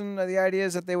person. The idea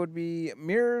is that they would be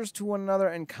mirrors to one another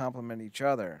and complement each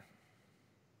other.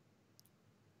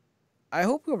 I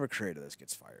hope whoever created this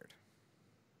gets fired.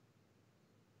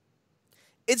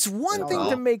 It's one thing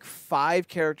to make 5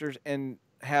 characters and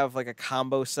have like a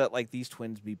combo set like these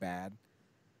twins be bad.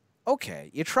 Okay,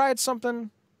 you tried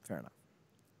something, fair enough.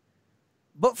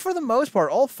 But for the most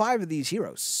part, all 5 of these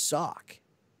heroes suck.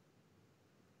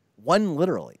 One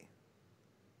literally.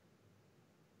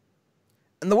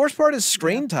 And the worst part is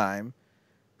Screen Time,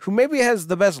 who maybe has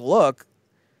the best look,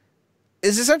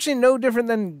 is essentially no different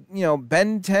than, you know,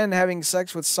 Ben 10 having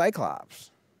sex with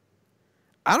Cyclops.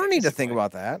 I don't need to think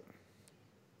about that.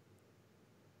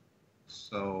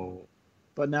 So,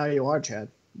 but now you are, Chad.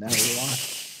 Now you are.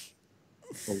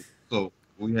 So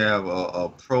we have a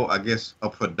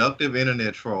productive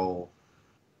internet troll.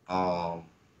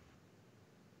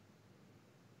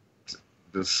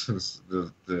 This is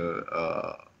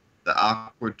the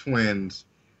awkward twins,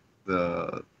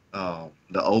 the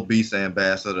obese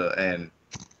ambassador, and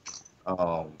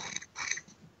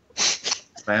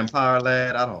vampire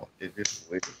lad. It's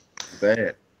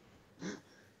bad.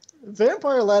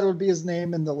 Vampire Lad would be his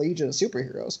name in the Legion of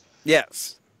Superheroes.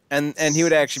 Yes. And he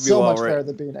would actually be so well much better written.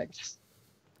 than being anxious.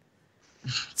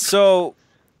 So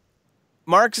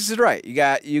Marcus is right.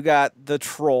 You got the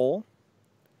troll.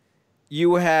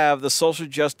 You have the social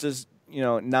justice,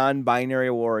 non-binary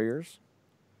warriors.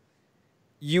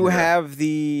 You have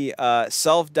the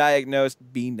self-diagnosed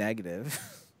B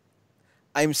negative.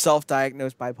 I'm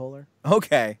self-diagnosed bipolar.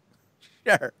 Okay.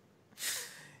 Sure.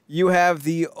 You have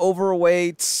the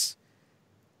overweight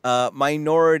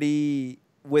minority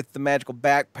with the magical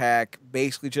backpack,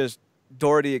 basically just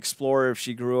Dora the Explorer if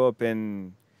she grew up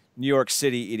in New York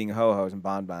City eating ho-hos and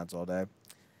bonbons all day.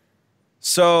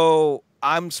 So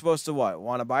I'm supposed to what?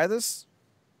 Want to buy this?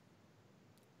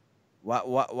 Why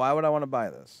would I want to buy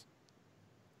this?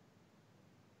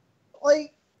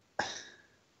 Like,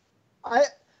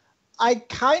 I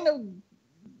kind of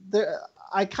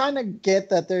get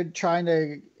that they're trying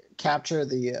to capture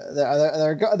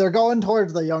they're going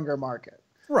towards the younger market.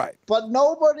 Right. But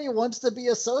nobody wants to be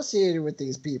associated with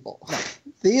these people.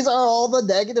 These are all the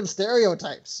negative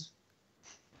stereotypes.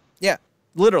 Yeah,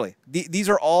 literally. These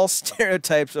are all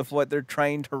stereotypes of what they're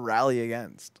trying to rally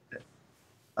against.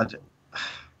 I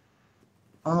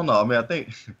don't know. I mean, I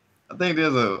think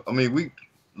there's we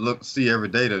see every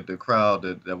day that the crowd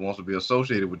that wants to be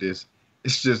associated with this.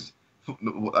 It's just,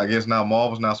 I guess now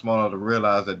Marvel's not smart enough to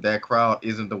realize that crowd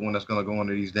isn't the one that's going to go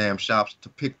into these damn shops to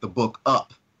pick the book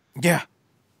up. Yeah.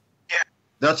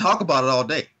 They'll talk about it all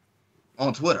day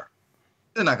on Twitter.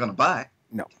 They're not going to buy it.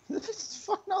 No.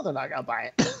 Fuck no, they're not going to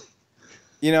buy it.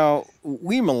 You know,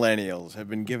 we millennials have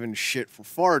been given shit for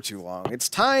far too long. It's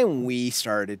time we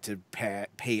started to pay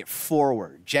it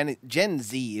forward. Gen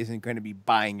Z isn't going to be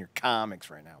buying your comics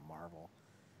right now, Marvel.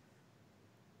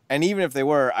 And even if they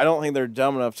were, I don't think they're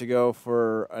dumb enough to go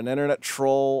for an internet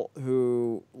troll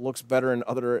who looks better in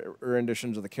other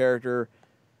renditions of the character.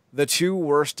 The two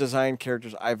worst designed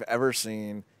characters I've ever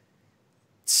seen.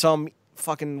 Some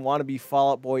fucking wannabe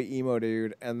Fall Out Boy emo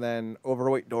dude, and then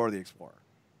overweight Dora the Explorer.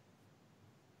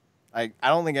 I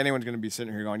don't think anyone's going to be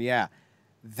sitting here going, yeah,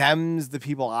 them's the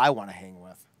people I want to hang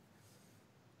with.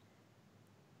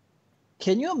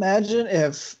 Can you imagine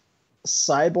if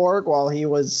Cyborg, while he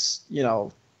was,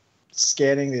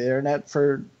 scanning the internet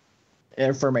for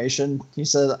information, he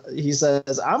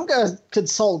says, I'm going to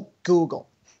consult Google.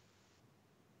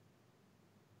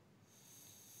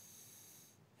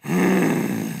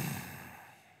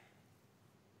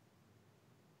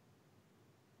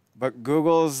 But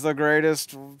Google's the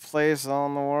greatest place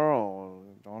on the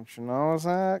world. Don't you know,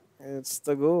 Zach? It's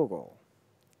the Google.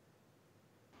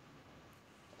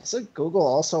 Isn't Google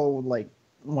also like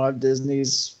one of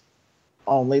Disney's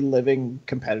only living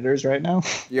competitors right now?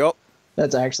 Yep.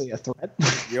 That's actually a threat.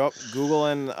 Yep. Google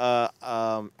and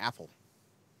Apple.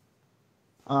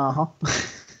 Uh-huh.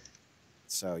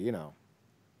 So,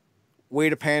 way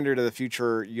to pander to the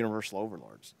future universal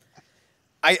overlords.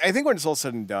 I think when it's all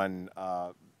said and done,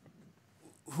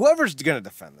 whoever's going to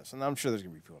defend this, and I'm sure there's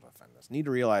going to be people to defend this, need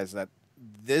to realize that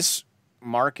this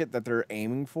market that they're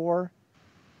aiming for,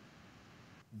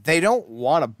 they don't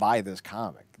want to buy this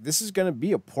comic. This is going to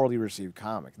be a poorly received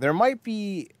comic. There might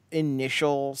be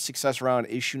initial success around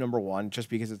issue number 1 just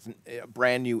because it's a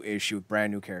brand new issue with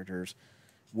brand new characters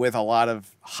with a lot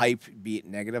of hype, be it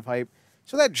negative hype.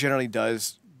 So that generally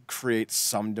does create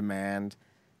some demand.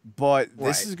 But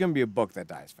this is going to be a book that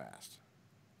dies fast.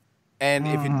 And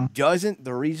if it doesn't,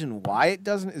 the reason why it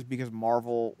doesn't is because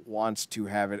Marvel wants to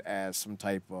have it as some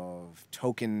type of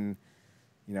token,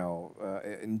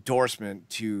 endorsement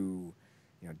to,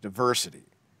 diversity.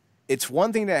 It's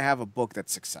one thing to have a book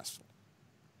that's successful.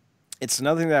 It's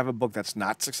another thing to have a book that's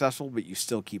not successful, but you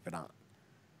still keep it on.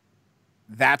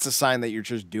 That's a sign that you're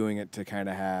just doing it to kind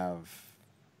of have,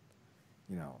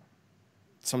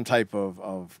 some type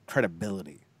of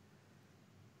credibility.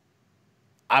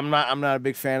 I'm not a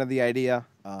big fan of the idea.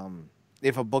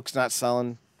 If a book's not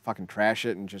selling, fucking trash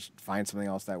it and just find something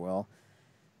else that will.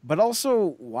 But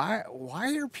also, why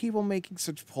are people making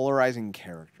such polarizing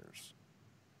characters?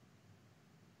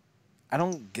 I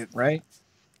don't get right.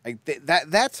 Like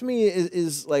that to me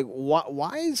is like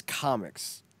why is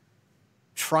comics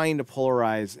trying to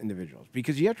polarize individuals?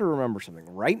 Because you have to remember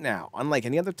something. Right now, unlike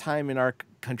any other time in our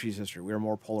country's history, we are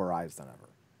more polarized than ever.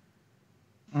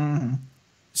 Mm-hmm.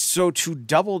 So to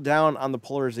double down on the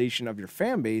polarization of your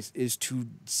fan base is to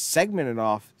segment it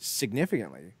off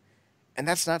significantly, and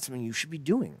that's not something you should be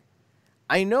doing.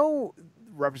 I know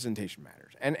representation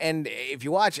matters, and if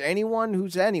you watch anyone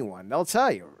who's anyone, they'll tell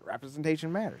you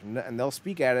representation matters, and they'll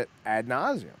speak at it ad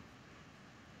nauseum.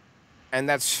 And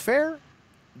that's fair.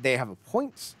 They have a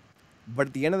point, but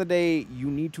at the end of the day, you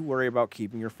need to worry about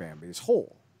keeping your fan base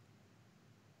whole.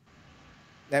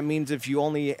 That means if you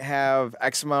only have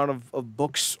X amount of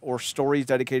books or stories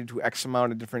dedicated to X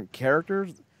amount of different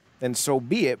characters, then so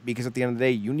be it, because at the end of the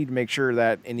day, you need to make sure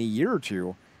that in a year or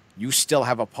two, you still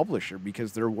have a publisher,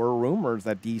 because there were rumors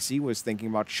that DC was thinking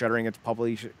about shuttering its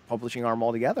publishing arm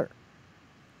altogether.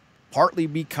 Partly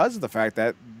because of the fact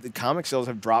that the comic sales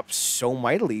have dropped so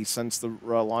mightily since the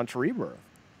launch of Rebirth.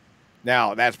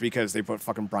 Now, that's because they put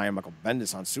fucking Brian Michael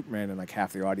Bendis on Superman and like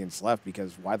half the audience left,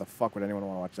 because why the fuck would anyone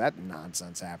want to watch that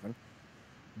nonsense happen?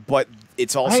 But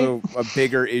it's also a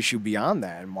bigger issue beyond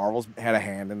that. And Marvel's had a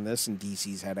hand in this, and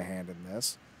DC's had a hand in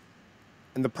this.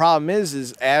 And the problem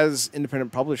is as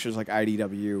independent publishers like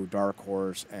IDW, Dark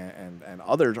Horse, and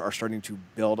others are starting to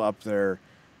build up their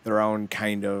own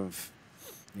kind of,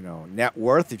 you know, net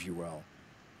worth, if you will,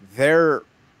 they're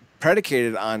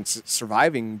predicated on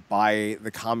surviving by the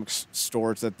comics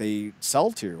stores that they sell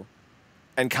to.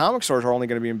 And comic stores are only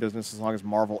going to be in business as long as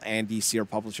Marvel and DC are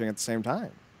publishing at the same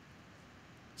time.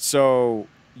 So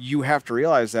you have to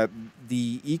realize that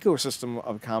the ecosystem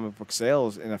of comic book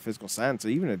sales in a physical sense, or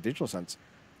even a digital sense,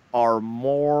 are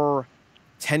more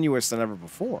tenuous than ever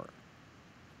before.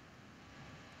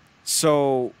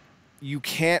 So you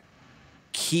can't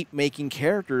keep making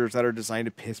characters that are designed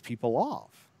to piss people off.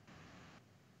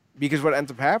 Because what ends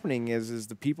up happening is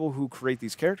the people who create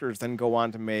these characters then go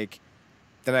on to make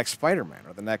the next Spider-Man,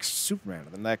 or the next Superman, or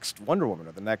the next Wonder Woman,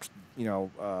 or the next, you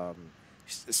know,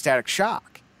 Static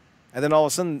Shock. And then all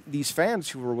of a sudden, these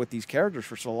fans who were with these characters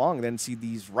for so long then see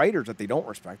these writers that they don't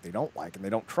respect, they don't like, and they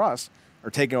don't trust are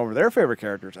taking over their favorite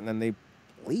characters, and then they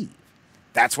leave.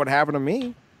 That's what happened to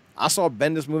me. I saw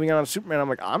Bendis moving on to Superman. I'm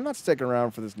like, I'm not sticking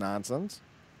around for this nonsense.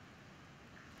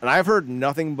 And I've heard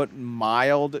nothing but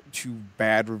mild to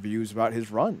bad reviews about his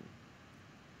run.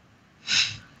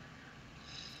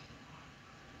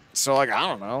 So, like, I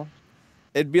don't know.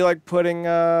 It'd be like putting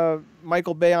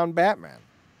Michael Bay on Batman.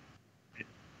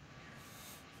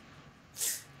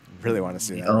 Really want to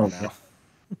see that right now.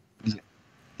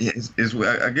 Yeah,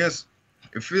 I guess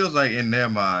it feels like in their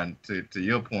mind, to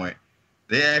your point,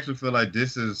 they actually feel like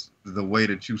this is the way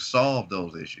that you solve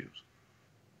those issues.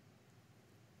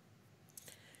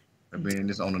 And being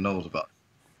just on the nose about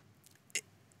it.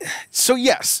 So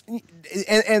yes,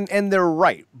 and they're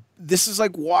right. This is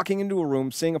like walking into a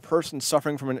room, seeing a person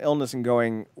suffering from an illness and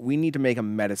going, we need to make a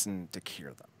medicine to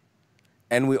cure them.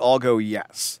 And we all go,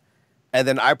 yes. And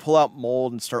then I pull out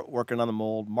mold and start working on the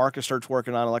mold. Marcus starts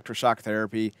working on electroshock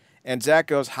therapy. And Zach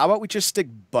goes, how about we just stick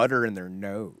butter in their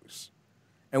nose?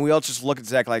 And we all just look at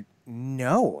Zach like,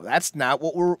 no, that's not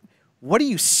what what are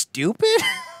you, stupid?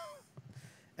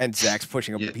 And Zach's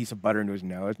pushing a piece of butter into his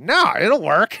nose. No, it'll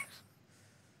work.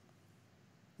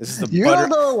 This is the butter.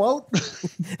 Know, won't.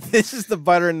 This is the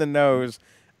butter in the nose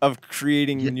of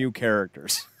creating new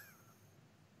characters.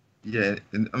 Yeah,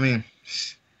 and I mean,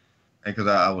 because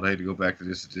I would hate to go back to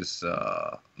this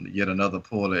yet another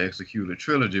poorly executed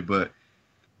trilogy, but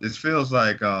this feels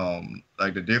like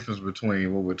the difference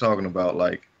between what we're talking about,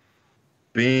 like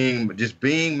being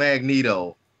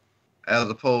Magneto, as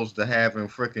opposed to having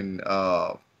freaking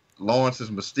Lawrence's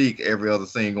Mystique every other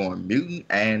scene going mutant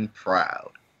and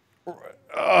proud.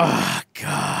 Oh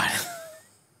God.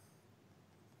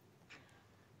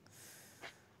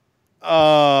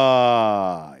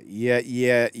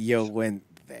 Yeah, you went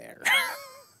there.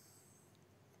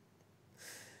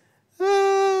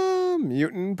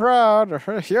 Mutant proud.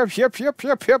 Yep.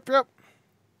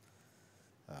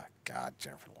 Oh God,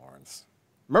 Jennifer Lawrence.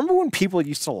 Remember when people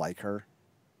used to like her?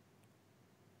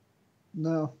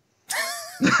 No.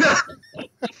 That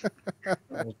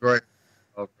was great.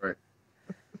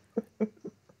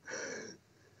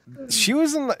 She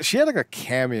had like a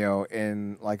cameo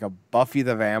in like a Buffy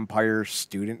the Vampire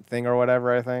student thing or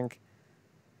whatever, I think.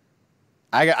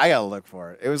 I gotta look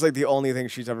for it. It was like the only thing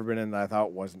she's ever been in that I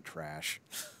thought wasn't trash.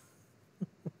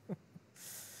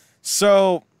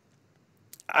 So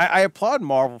I applaud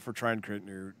Marvel for trying to create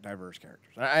new diverse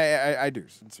characters. I do,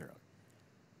 sincerely.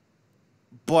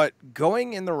 But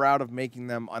going in the route of making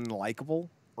them unlikable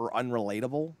or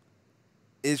unrelatable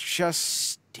is just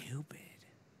stupid.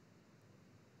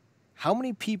 How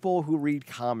many people who read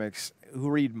comics, who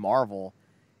read Marvel,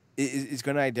 is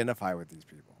going to identify with these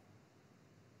people?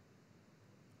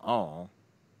 Oh,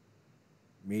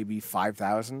 maybe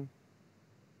 5,000?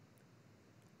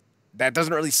 That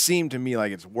doesn't really seem to me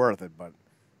like it's worth it, but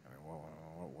I mean,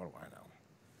 what do I know?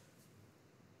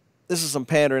 This is some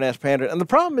pandering-ass pandering. And the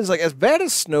problem is, like, as bad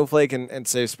as Snowflake and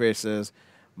Safespaces is,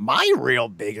 my real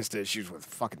biggest issues with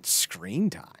fucking screen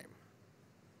time.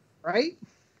 Right?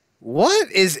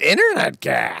 What is internet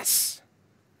gas?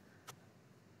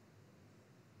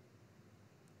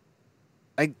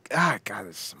 God,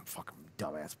 this is some fucking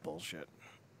dumbass bullshit.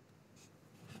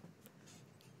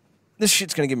 This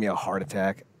shit's gonna give me a heart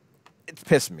attack. It's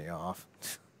pissing me off.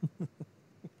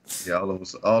 Yeah, all of a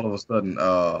sudden,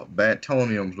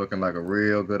 Batonium's looking like a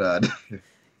real good idea.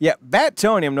 Yeah,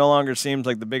 Batonium no longer seems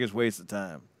like the biggest waste of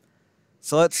time.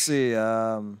 So let's see.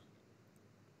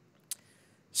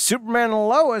 Superman and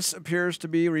Lois appears to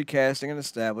be recasting an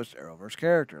established Arrowverse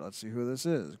character. Let's see who this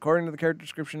is. According to the character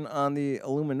description on the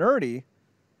Illuminati,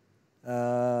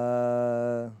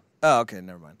 okay,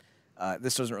 never mind.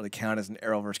 This doesn't really count as an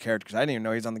Arrowverse character because I didn't even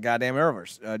know he's on the goddamn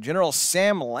Arrowverse. General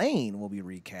Sam Lane will be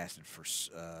recasted for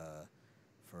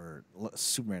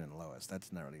Superman and Lois.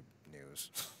 That's not really news.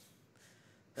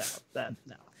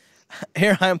 No.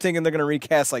 Here I'm thinking they're gonna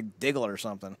recast like Diggle or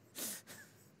something.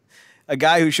 A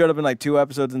guy who showed up in like 2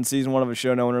 episodes in season 1 of a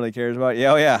show no one really cares about.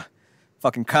 Yeah, oh yeah,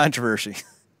 fucking controversy.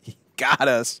 He got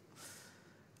us.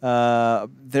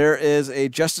 There is a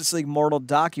Justice League Mortal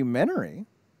documentary.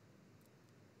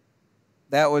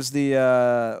 That was the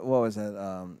what was that?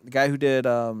 The guy who did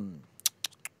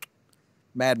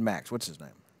Mad Max. What's his name?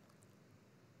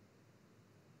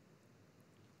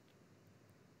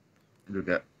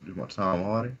 You want Tom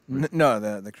Hardy? No,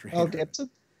 the creator. Mel Gibson?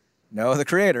 No, the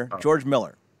creator, George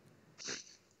Miller.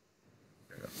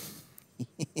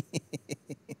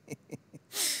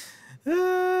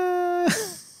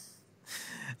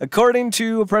 According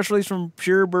to a press release from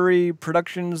Purebury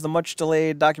Productions, the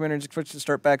much-delayed documentary is expected to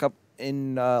start back up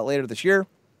in later this year.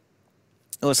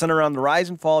 It was centered around the rise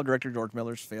and fall of director George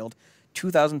Miller's failed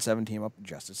 2007 team-up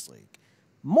Justice League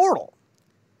Mortal.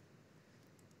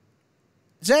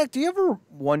 Zach, do you ever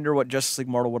wonder what Justice League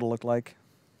Mortal would have looked like?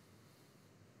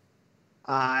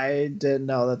 I didn't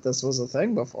know that this was a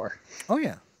thing before. Oh,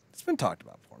 yeah. It's been talked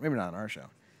about before. Maybe not on our show.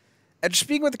 After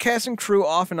speaking with the cast and crew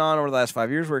off and on over the last 5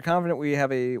 years, we're confident we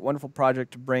have a wonderful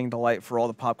project to bring to light for all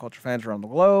the pop culture fans around the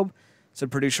globe,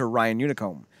 said producer Ryan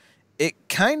Unicomb. It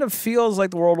kind of feels like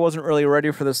the world wasn't really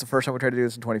ready for this the first time we tried to do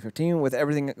this in 2015. With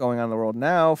everything going on in the world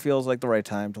now, feels like the right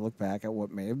time to look back at what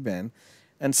may have been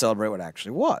and celebrate what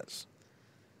actually was.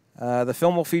 The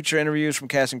film will feature interviews from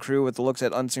cast and crew with the looks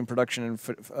at unseen production and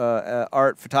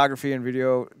art, photography, and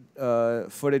video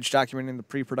footage documenting the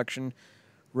pre-production.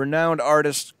 Renowned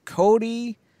artist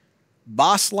Cody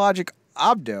Bosslogic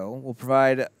Abdo will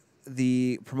provide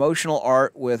the promotional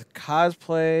art with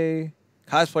cosplayer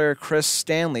Chris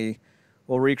Stanley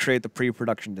will recreate the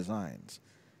pre-production designs.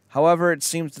 However, it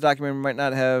seems the documentary might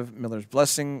not have Miller's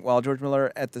blessing. While George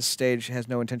Miller at this stage has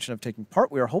no intention of taking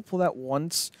part, we are hopeful that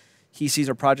once he sees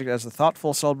our project as a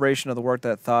thoughtful celebration of the work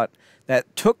that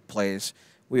took place,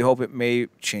 we hope it may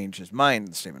change his mind,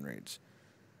 the statement reads.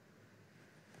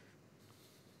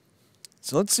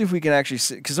 So let's see if we can actually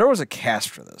see, because there was a cast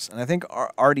for this, and I think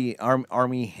Armie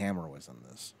Hammer was in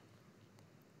this.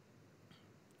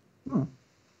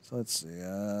 So let's see.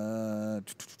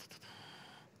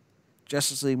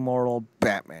 Justice League Mortal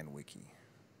Batman Wiki.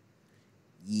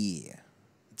 Yeah.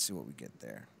 Let's see what we get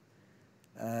there.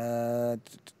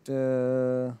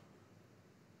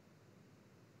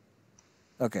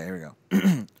 Okay, here we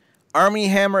go. Armie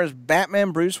Hammer as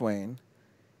Batman Bruce Wayne.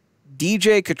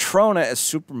 DJ Catrona as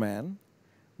Superman.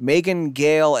 Megan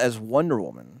Gale as Wonder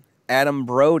Woman. Adam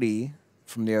Brody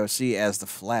from the OC as The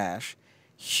Flash.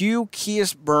 Hugh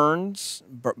Keys Byrnes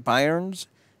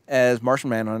as Martian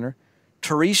Manhunter.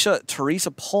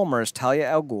 Teresa Palmer as Talia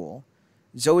al Ghul.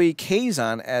 Zoe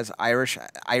Kazan as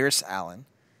Iris Allen.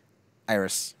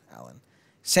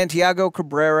 Santiago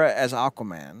Cabrera as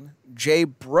Aquaman. Jay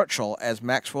Brutchell as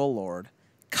Maxwell Lord.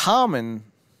 Common.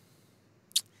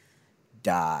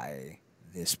 Die.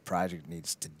 This project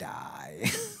needs to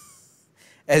die.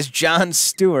 As Jon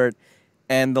Stewart.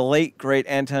 And the late, great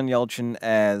Anton Yelchin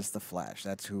as The Flash.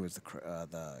 That's who was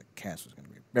the cast was going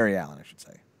to be. Barry Allen, I should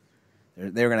say.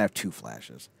 They were going to have 2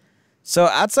 Flashes. So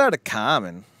outside of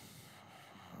Common,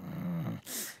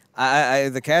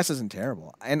 the cast isn't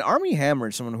terrible. And Armie Hammer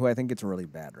is someone who I think gets a really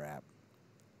bad rap.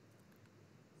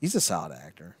 He's a solid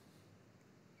actor.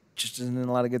 Just isn't in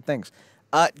a lot of good things.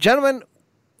 Gentlemen,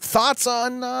 thoughts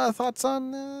on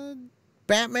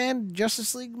Batman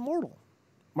Justice League Mortal?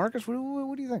 Marcus,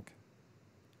 what do you think?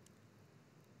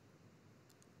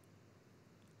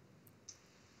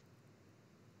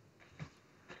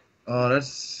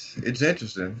 It's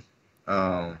interesting.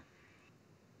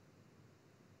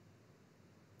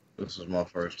 This is my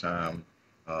first time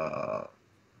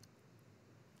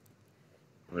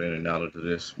with any knowledge of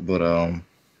this, but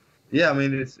yeah, I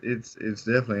mean it's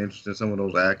definitely interesting. Some of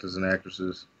those actors and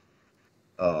actresses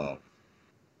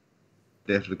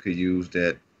definitely could use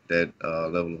that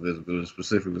level of visibility,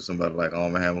 specifically somebody like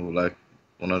Armie Hammer, who, like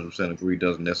 100% agree,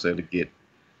 doesn't necessarily get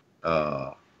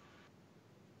the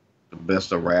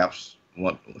best of raps.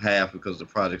 Half because the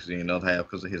project's in, the other half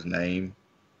because of his name,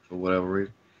 for whatever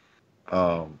reason.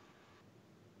 But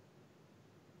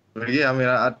yeah, I mean,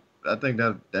 I think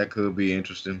that could be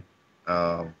interesting.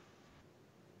 I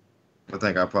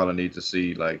think I probably need to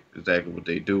see like exactly what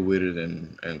they do with it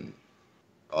and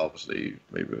obviously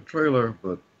maybe a trailer,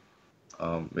 but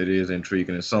it is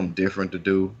intriguing. It's something different to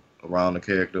do around the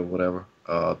character or whatever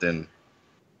than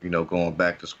going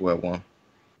back to square one.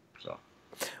 So.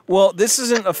 Well, this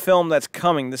isn't a film that's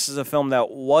coming. This is a film that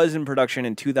was in production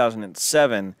in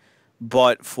 2007,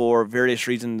 but for various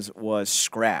reasons was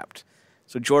scrapped.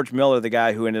 So George Miller, the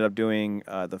guy who ended up doing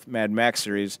the Mad Max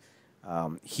series,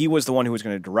 he was the one who was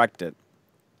going to direct it.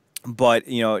 But,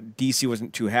 DC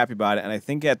wasn't too happy about it, and I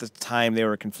think at the time they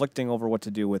were conflicting over what to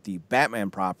do with the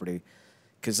Batman property,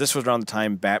 because this was around the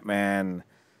time Batman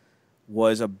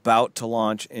was about to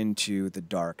launch into The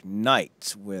Dark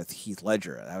Knight with Heath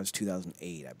Ledger. That was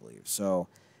 2008, I believe. So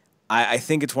I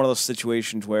think it's one of those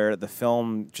situations where the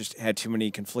film just had too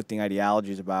many conflicting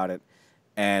ideologies about it,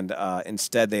 and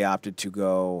instead they opted to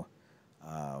go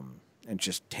and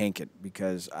just tank it,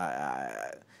 because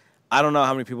I don't know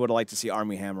how many people would like to see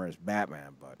Armie Hammer as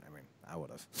Batman, but I mean, I would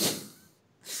have.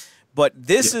 But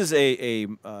this is a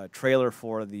trailer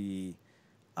for the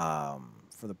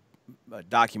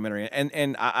documentary,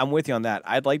 and I'm with you on that.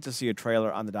 I'd like to see a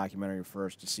trailer on the documentary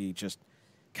first to see just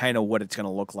kind of what it's going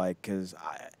to look like, because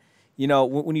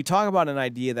when you talk about an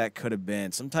idea that could have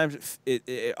been, sometimes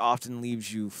it often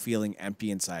leaves you feeling empty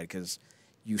inside, because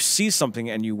you see something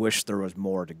and you wish there was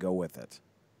more to go with it.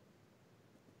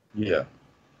 Yeah.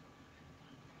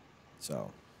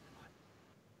 So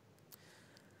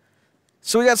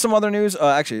we got some other news.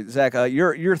 Actually, Zach,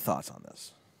 your thoughts on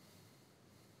this?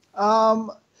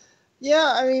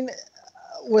 Yeah, I mean,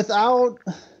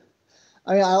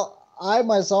 I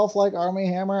myself like Armie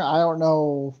Hammer. I don't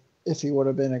know if he would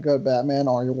have been a good Batman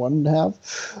or he wouldn't have.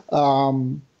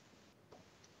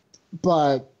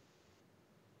 But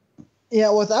yeah,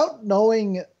 without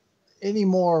knowing any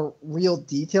more real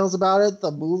details about it,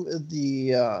 the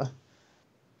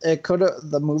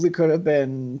movie could have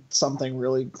been something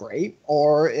really great,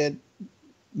 or it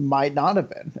might not have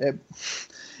been.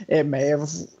 It may have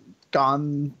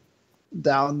gone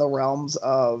down the realms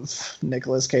of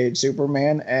Nicolas Cage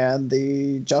Superman and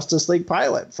the Justice League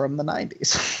pilot from the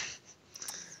 90s.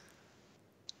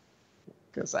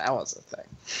 Because that was a thing.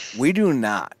 We do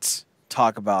not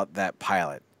talk about that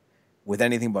pilot with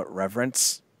anything but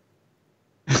reverence.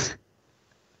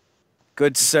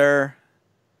 Good sir,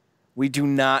 we do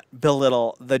not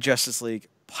belittle the Justice League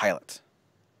pilot.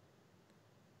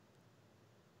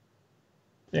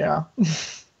 Yeah.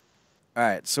 All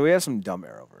right, so we have some dumb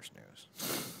Arrowverse news.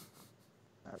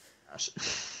 Oh, gosh.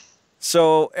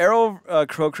 So Arrow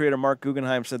co-creator Marc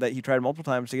Guggenheim said that he tried multiple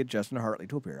times to get Justin Hartley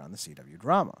to appear on the CW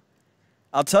drama.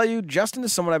 I'll tell you, Justin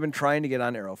is someone I've been trying to get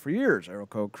on Arrow for years, Arrow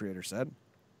co-creator said.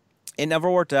 It never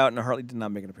worked out, and Hartley did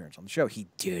not make an appearance on the show. He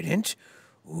didn't?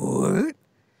 What?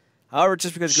 However,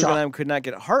 just because Guggenheim could not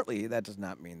get Hartley, that does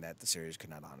not mean that the series could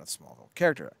not honor the Smallville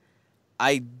character.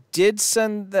 I did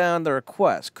send down the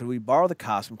request. Could we borrow the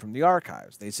costume from the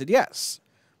archives? They said yes.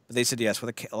 But they said yes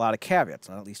with a lot of caveats,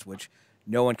 not at least which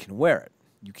no one can wear it.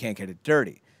 You can't get it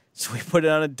dirty. So we put it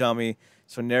on a dummy,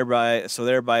 so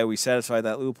thereby we satisfied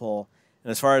that loophole.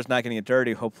 And as far as not getting it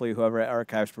dirty, hopefully whoever at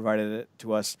archives provided it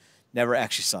to us never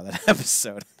actually saw that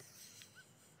episode.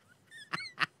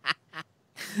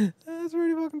 That's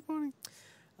pretty fucking funny.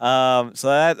 So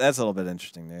that's a little bit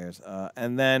interesting news.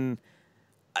 And then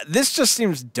this just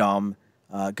seems dumb.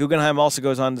 Guggenheim also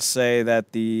goes on to say that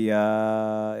he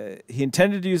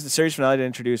intended to use the series finale to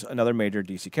introduce another major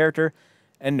DC character.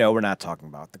 And no, we're not talking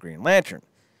about the Green Lantern.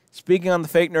 Speaking on the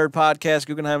Fake Nerd podcast,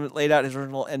 Guggenheim laid out his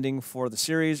original ending for the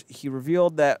series. He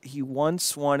revealed that he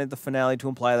once wanted the finale to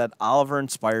imply that Oliver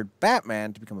inspired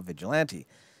Batman to become a vigilante.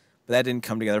 But that didn't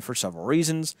come together for several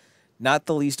reasons, not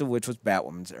the least of which was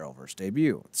Batwoman's Arrowverse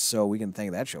debut. So we can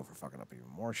thank that show for fucking up even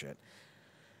more shit.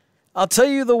 I'll tell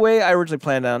you the way I originally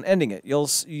planned on ending it. You'll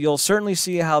certainly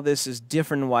see how this is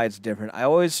different and why it's different. I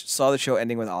always saw the show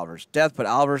ending with Oliver's death, but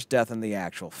Oliver's death in the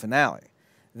actual finale.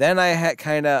 Then I had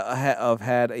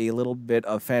had a little bit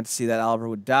of fantasy that Oliver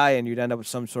would die and you'd end up with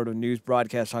some sort of news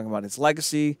broadcast talking about his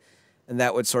legacy, and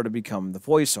that would sort of become the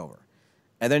voiceover.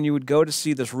 And then you would go to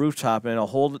see this rooftop in a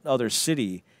whole other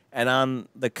city, and on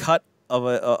the cut of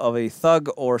a thug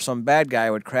or some bad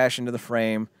guy would crash into the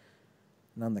frame,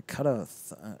 and on the cut of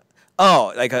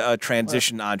like a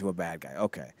transition onto a bad guy.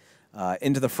 Okay.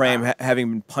 Into the frame, having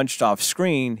been punched off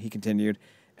screen, he continued,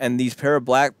 and these pair of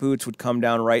black boots would come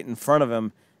down right in front of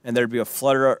him, and there'd be a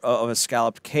flutter of a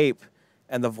scalloped cape,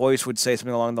 and the voice would say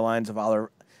something along the lines of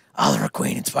Oliver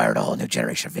Queen inspired a whole new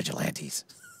generation of vigilantes.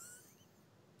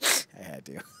 I had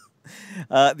to.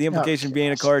 The implication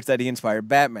being, of course, that he inspired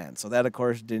Batman. So that, of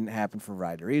course, didn't happen for a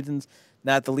variety of reasons,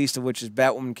 not the least of which is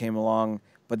Batwoman came along,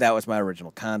 but that was my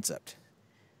original concept.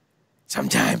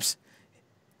 Sometimes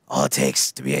All it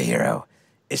takes to be a hero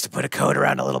is to put a coat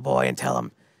around a little boy and tell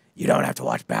him, you don't have to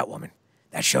watch Batwoman.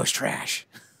 That show's trash.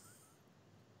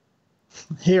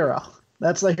 Hero.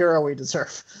 That's the hero we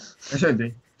deserve.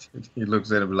 He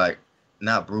looks at him like,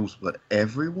 not Bruce, but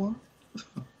everyone?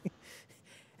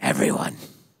 Everyone.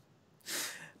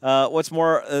 What's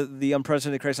more, the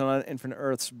unprecedented crisis on Infinite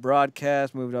Earths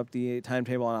broadcast moved up the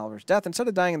timetable on Oliver's death. Instead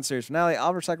of dying in the series finale,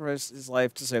 Oliver sacrificed his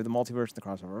life to save the multiverse in the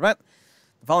crossover event.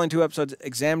 The following 2 episodes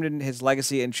examined his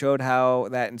legacy and showed how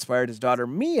that inspired his daughter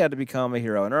Mia to become a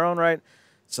hero in her own right.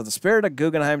 So the spirit of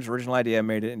Guggenheim's original idea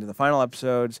made it into the final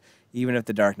episodes, even if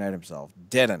the Dark Knight himself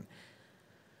didn't.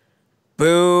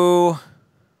 Boo.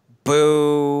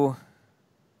 Boo.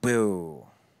 Boo.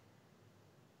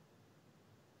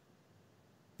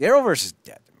 The Arrowverse is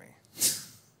dead to me.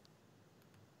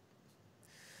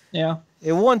 Yeah.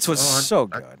 It once was so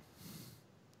good.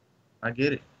 I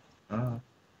get it. I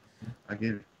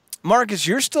get it. Marcus,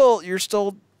 you're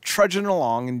still trudging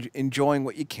along and enjoying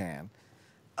what you can.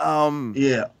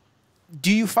 Yeah.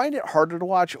 Do you find it harder to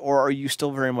watch, or are you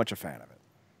still very much a fan of it?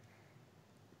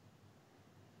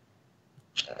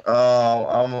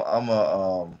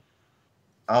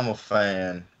 I'm a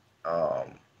fan,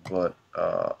 but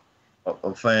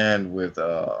a fan with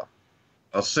a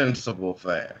sensible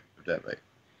fan, if that makes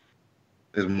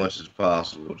as much as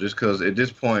possible. Just because at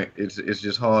this point it's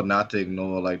just hard not to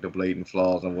ignore like the blatant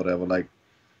flaws and whatever. Like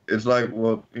it's like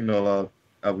well, you know,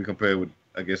 how we compare with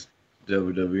I guess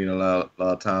WWE and a lot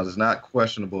of times it's not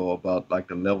questionable about like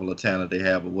the level of talent they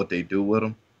have or what they do with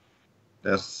them.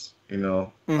 That's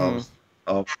ridiculous.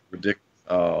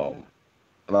 A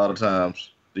lot of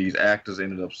times these actors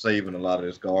ended up saving a lot of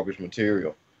this garbage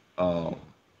material.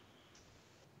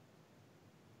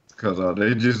 Because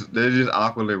they just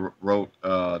awkwardly wrote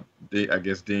I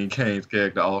guess Dean Kane's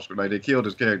character off screen. Like they killed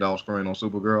his character off screen on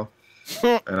Supergirl,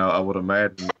 and I would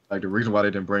imagine like the reason why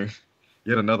they didn't bring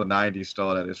yet another '90s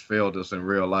star that has failed us in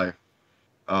real life.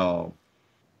 I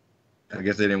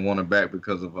guess they didn't want him back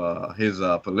because of his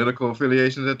political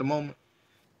affiliations at the moment.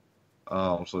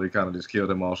 So they kind of just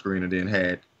killed him off screen and then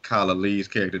had Kyla Lee's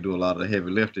character do a lot of the heavy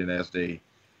lifting as they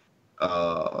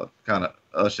kind of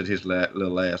ushered his little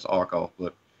last arc off.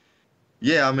 But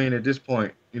yeah, I mean, at this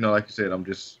point, you know, like you said, I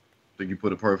think you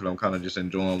put it perfect. I'm kind of just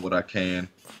enjoying what I can.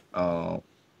 You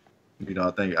know,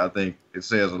 I think it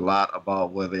says a lot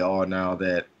about where they are now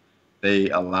that they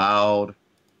allowed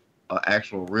an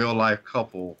actual real life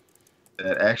couple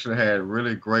that actually had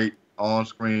really great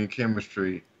on-screen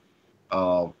chemistry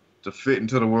to fit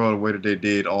into the world the way that they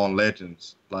did on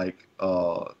Legends, like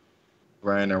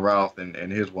Brandon Routh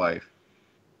and his wife,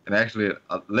 and actually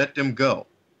let them go.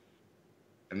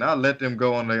 And not let them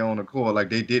go on their own accord like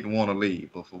they didn't want to leave,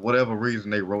 but for whatever reason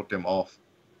they wrote them off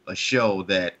a show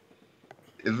that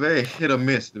is very hit or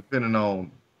miss depending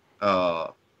on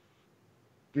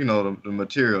you know the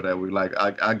material that we like.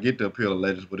 I get the appeal of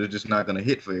Legends, but it's just not going to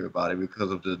hit for everybody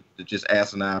because of the just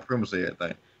asinine premise of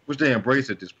everything, which they embrace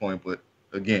at this point. But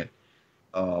again,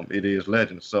 it is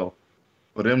Legends, so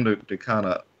for them to kind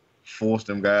of force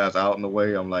them guys out in the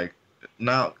way, I'm like,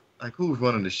 now like who's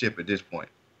running the ship at this point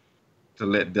to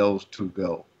let those two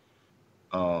go?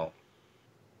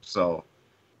 So,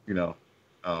 you know,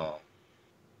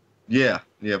 yeah,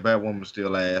 Batwoman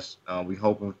still ass. We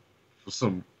hoping for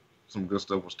some good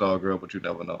stuff with Stargirl, but you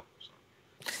never know. So.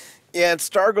 Yeah, and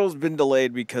Stargirl's been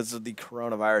delayed because of the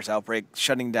coronavirus outbreak,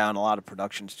 shutting down a lot of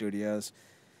production studios.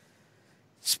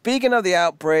 Speaking of the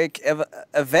outbreak,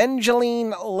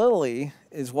 Evangeline Lilly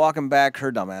is walking back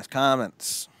her dumbass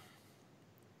comments.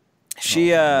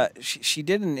 She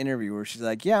did an interview where she's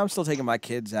like, yeah, I'm still taking my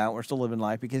kids out. We're still living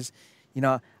life because, you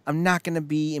know, I'm not going to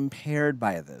be impaired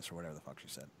by this or whatever the fuck she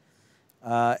said.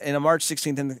 In a March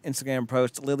 16th Instagram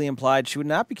post, Lily implied she would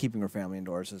not be keeping her family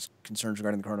indoors as concerns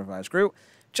regarding the coronavirus grew.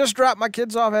 Just dropped my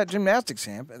kids off at gymnastics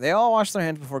camp. They all wash their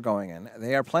hands before going in.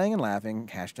 They are playing and laughing.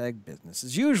 # business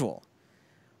as usual.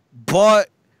 But,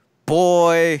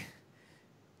 boy,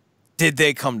 did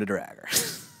they come to drag her.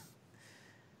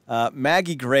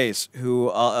 Maggie Grace, who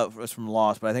was from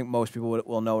Lost, but I think most people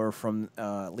will know her from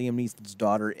Liam Neeson's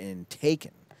daughter in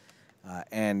Taken.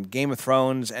 And Game of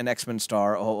Thrones and X-Men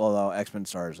star, although X-Men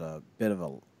star is a bit of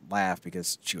a laugh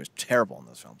because she was terrible in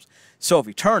those films.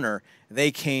 Sophie Turner,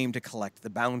 they came to collect the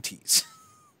bounties.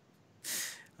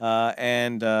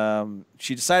 And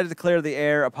she decided to clear the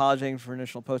air, apologizing for her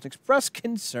initial post, and expressed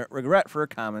regret for her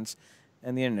comments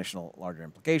and the initial larger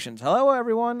implications. Hello,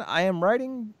 everyone. I am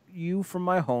writing you from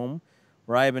my home,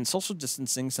 where I have been social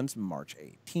distancing since March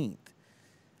 18th.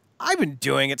 I've been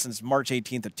doing it since March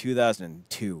 18th of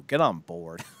 2002. Get on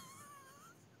board.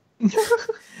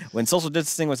 When social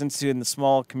distancing was instituted in the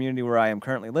small community where I am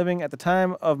currently living, at the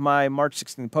time of my March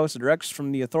 16th post, the directives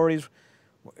from the authorities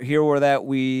here were that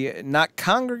we not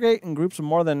congregate in groups of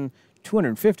more than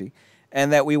 250,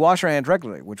 and that we wash our hands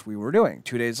regularly, which we were doing.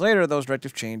 2 days later, those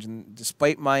directives changed, and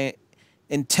despite my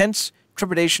intense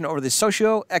trepidation over the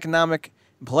socio-economic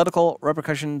and political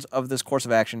repercussions of this course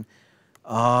of action,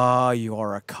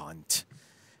 you're a cunt.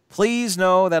 Please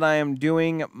know that I am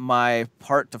doing my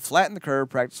part to flatten the curve,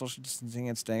 practice social distancing,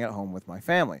 and staying at home with my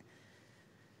family.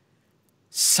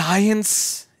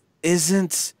 Science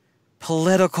isn't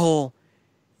political,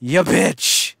 you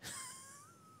bitch.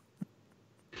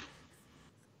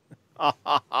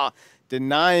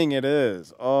 Denying it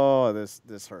is. Oh,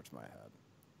 this hurts my head.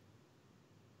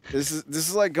 This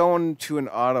is like going to an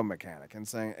auto mechanic and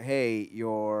saying, "Hey,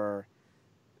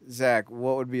 Zach,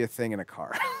 what would be a thing in a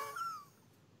car?"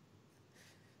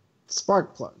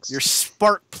 Spark plugs. Your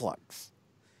spark plugs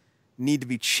need to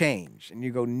be changed. And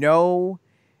you go, "No,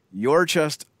 you're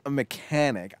just a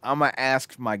mechanic. I'm going to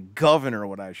ask my governor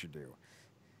what I should do."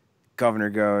 Governor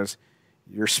goes,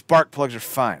 "Your spark plugs are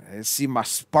fine. I see my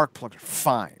spark plugs are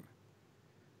fine."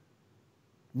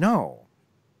 No.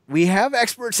 We have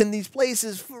experts in these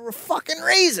places for a fucking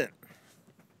reason.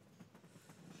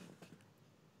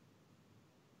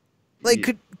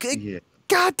 Like, yeah.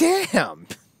 Goddamn.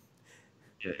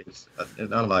 Yeah,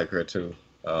 and I like her too.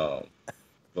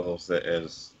 Both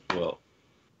as well,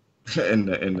 in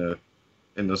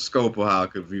the scope of how I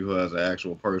could view her as an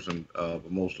actual person, but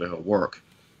mostly her work.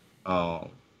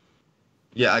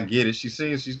 Yeah, I get it. She's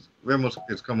very much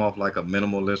has come off like a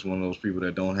minimalist, one of those people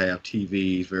that don't have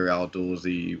TVs, very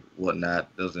outdoorsy,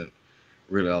 whatnot. Doesn't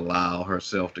really allow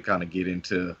herself to kind of get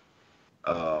into,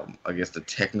 I guess, the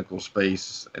technical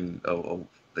space and of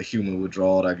the human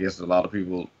withdrawal. I guess a lot of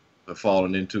people have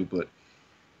fallen into, but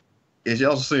she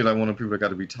also seems like one of the people that got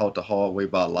to be taught the hard way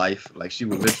by life. Like she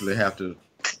would literally have to,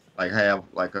 like, have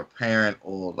like a parent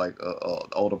or like a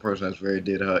older person that's very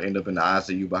dear to her end up in the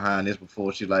ICU behind this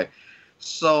before she like.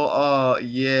 So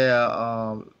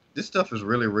this stuff is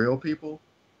really real, people.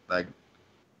 Like,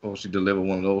 before she delivered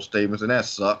one of those statements, and that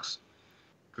sucks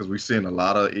because we're seeing a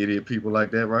lot of idiot people like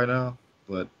that right now.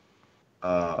 But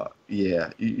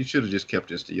yeah, you should have just kept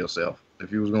this to yourself.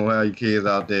 If you was gonna have your kids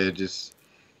out there, just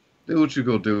do what you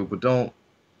go do, but don't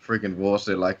freaking voice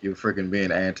it like you're freaking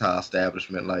being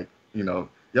anti-establishment. Like, y'all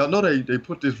know they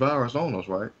put this virus on us,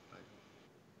 right?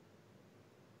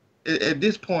 Like, at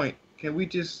this point, can we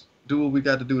just do what we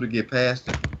got to do to get past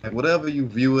it? Like, whatever you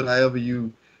view it, however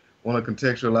you want to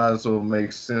contextualize it so it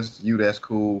makes sense to you, that's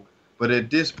cool. But at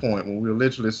this point, when we're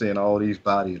literally seeing all these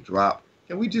bodies drop,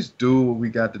 can we just do what we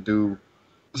got to do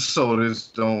so this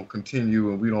don't continue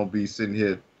and we don't be sitting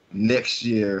here next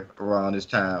year around this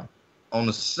time on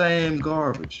the same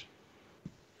garbage?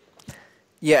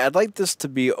 Yeah, I'd like this to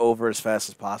be over as fast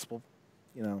as possible.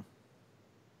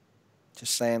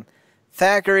 Just saying.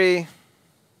 Thackeray,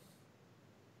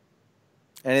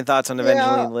 any thoughts on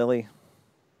Evangeline Lilly?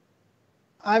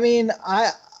 I mean,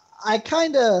 I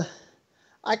kind of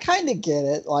get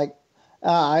it. Like,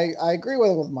 I agree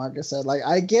with what Marcus said. Like,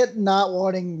 I get not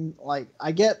wanting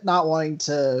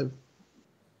to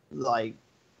like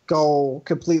go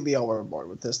completely overboard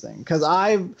with this thing, because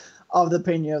I'm of the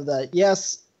opinion that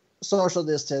yes, social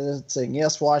distancing,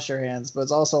 yes, wash your hands, but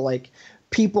it's also like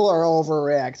people are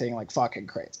overreacting like fucking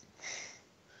crazy.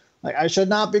 Like, I should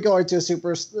not be going to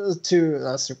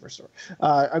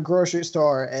a grocery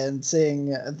store and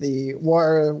seeing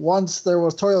where once there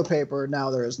was toilet paper, now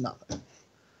there is nothing.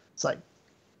 It's like,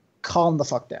 calm the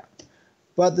fuck down.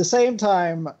 But at the same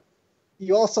time,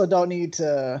 you also don't need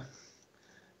to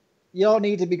be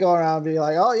going around and be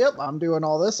like, oh, yep, I'm doing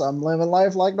all this, I'm living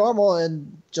life like normal,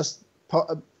 and just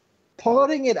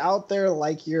putting it out there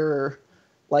like you're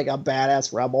like a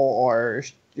badass rebel, or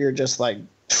you're just like,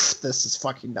 this is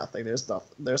fucking nothing. There's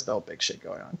no big shit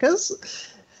going on.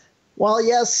 Because, while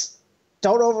yes,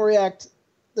 don't overreact,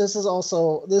 this is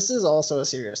also a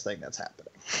serious thing that's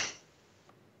happening.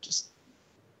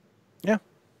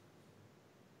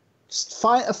 Just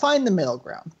find the middle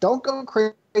ground. Don't go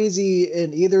crazy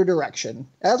in either direction.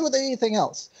 As with anything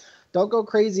else, don't go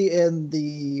crazy in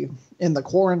the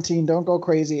quarantine. Don't go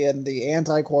crazy in the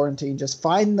anti-quarantine. Just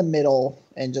find the middle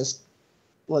and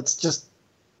let's just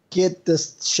get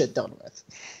this shit done with.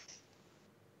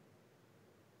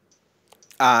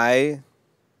 I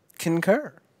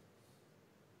concur.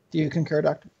 Do you concur,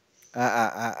 Doctor?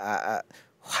 Why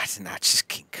did I just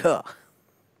concur?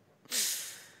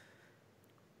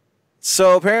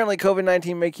 So apparently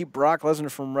COVID-19 may keep Brock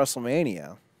Lesnar from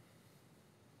WrestleMania.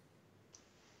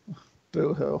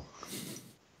 Boo-hoo.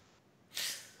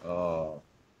 Oh.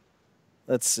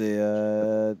 Let's see.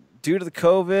 Due to the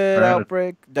COVID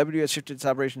outbreak, WWE has shifted its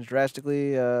operations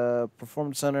drastically.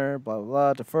 Performance Center, blah, blah,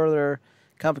 blah. To further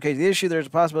complicate the issue, there's a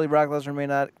possibility Brock Lesnar may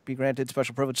not be granted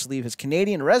special privilege to leave his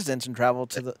Canadian residence and travel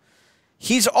to the...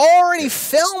 He's already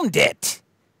filmed it!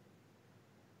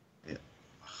 Yeah.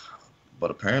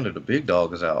 But apparently the big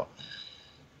dog is out.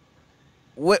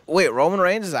 Wait, Roman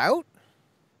Reigns is out?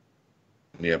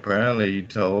 Yeah, apparently he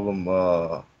told him,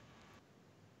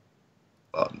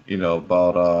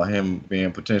 about him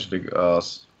being potentially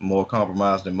more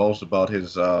compromised than most about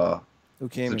his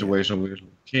situation with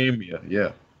leukemia.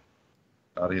 Yeah,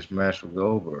 out of his match with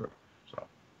Goldberg. So.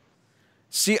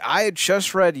 See, I had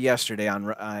just read yesterday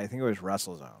on, I think it was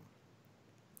WrestleZone,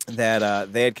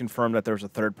 that they had confirmed that there was a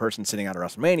third person sitting out of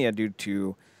WrestleMania due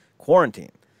to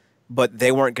quarantine, but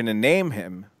they weren't going to name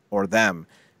him or them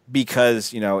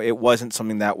because it wasn't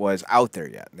something that was out there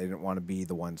yet. They didn't want to be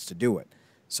the ones to do it.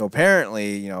 So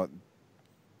apparently,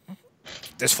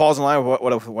 this falls in line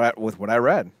with what I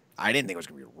read. I didn't think it was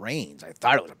going to be Reigns. I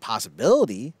thought it was a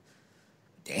possibility.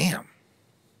 Damn.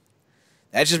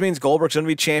 That just means Goldberg's going to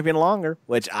be champion longer,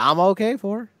 which I'm okay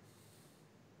for.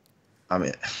 I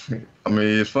mean,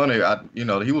 it's funny.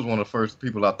 He was one of the first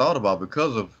people I thought about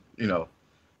because of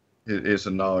his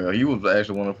scenario. He was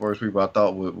actually one of the first people I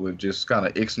thought would just kind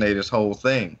of ixnay this whole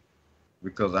thing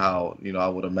because of how I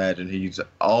would imagine he's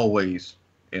always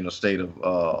in a state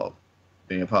of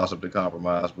being possibly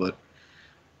compromised. But,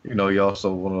 he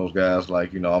also one of those guys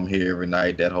like, I'm here every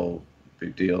night, that whole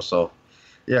big deal. So,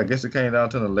 yeah, I guess it came down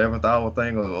to an 11th hour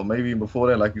thing or maybe even before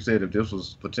that. Like you said, if this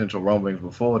was potential rumblings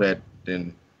before that,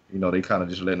 then, they kind of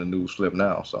just letting the news slip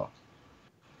now. So,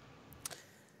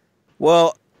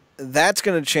 well, that's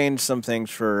going to change some things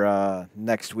for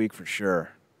next week for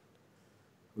sure.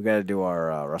 We got to do our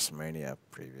WrestleMania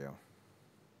preview.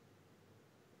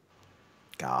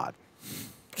 God,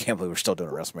 can't believe we're still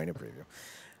doing a WrestleMania preview.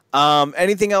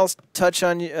 Anything else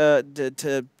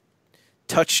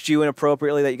touched you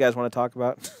inappropriately that you guys want to talk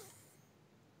about?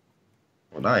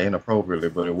 Well, not inappropriately,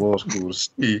 but it was cool to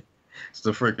see. It's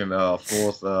the freaking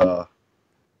fourth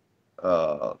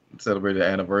celebrated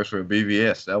anniversary of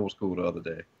BVS. That was cool the other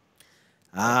day.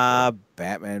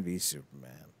 Batman v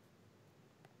Superman.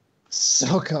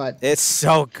 So good. It's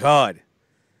so good.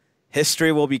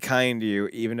 History will be kind to you,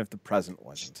 even if the present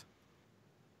wasn't.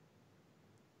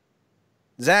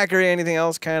 Zachary, anything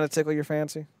else kind of tickle your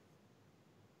fancy?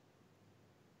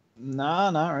 No,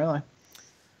 not really.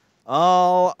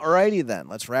 Alrighty then.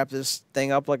 Let's wrap this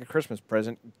thing up like a Christmas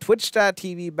present.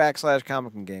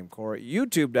 Twitch.tv/ComicCorp,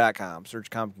 YouTube.com. Search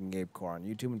Comic and Game Corp on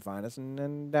YouTube and find us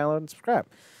and download and subscribe.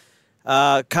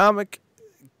 ComicCorp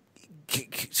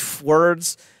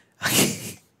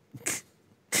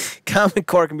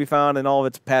can be found in all of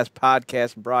its past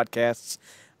podcasts and broadcasts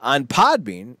on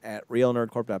Podbean at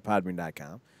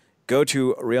realnerdcorp.podbean.com. Go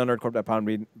to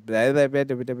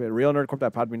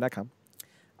realnerdcorp.podbean.com.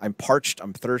 I'm parched.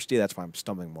 I'm thirsty. That's why I'm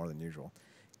stumbling more than usual.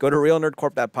 Go to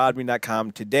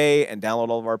realnerdcorp.podbean.com today and download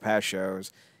all of our past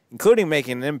shows, including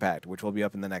Making an Impact, which will be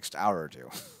up in the next hour or two.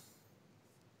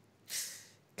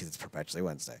 Because it's Perpetually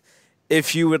Wednesday.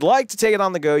 If you would like to take it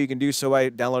on the go, you can do so by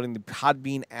downloading the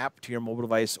Podbean app to your mobile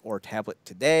device or tablet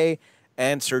today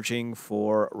and searching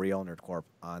for Real Nerd Corp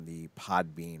on the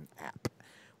Podbean app.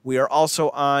 We are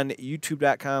also on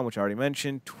YouTube.com, which I already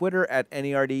mentioned, Twitter at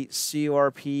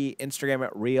NERDCORP, Instagram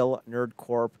at Real Nerd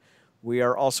Corp. We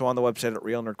are also on the website at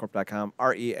realnerdcorp.com,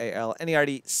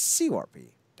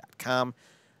 REALNERDCORP.com.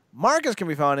 Marcus can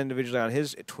be found individually on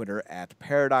his Twitter at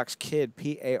ParadoxKid,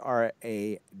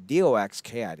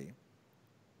 PARADOXKID.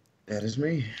 That is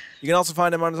me. You can also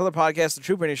find him on his other podcast, The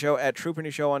True Penny Show, at True Penny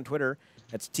Show on Twitter.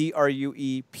 That's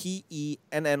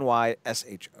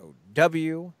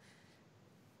TRUEPENNYSHOW.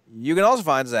 You can also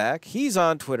find Zach. He's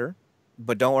on Twitter,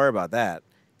 but don't worry about that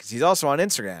because he's also on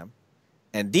Instagram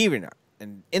and DeviantArt.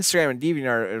 And Instagram and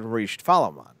DeviantArt are where you should follow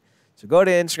him on. So go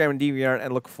to Instagram and DeviantArt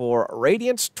and look for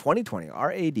Radiance 2020,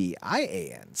 RADIANCE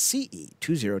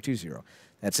 2020.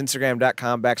 That's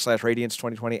Instagram.com/Radiance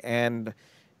 2020 and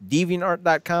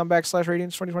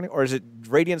DeviantArt.com/Radiance 2020, or is it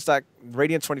Radiance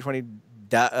 2020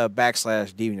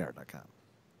 /DeviantArt.com?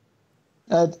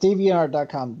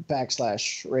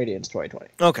 DeviantArt.com/Radiance 2020.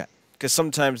 Okay, because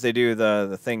sometimes they do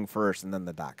the thing first and then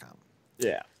the .com.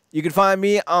 Yeah. You can find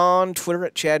me on Twitter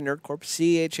at Chad Nerdcorp,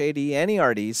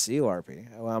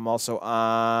 ChadNerdCorp. I'm also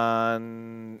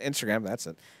on Instagram, that's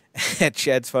it, at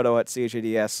Chad's Photo at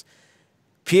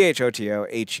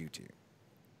ChadsphotoHUT.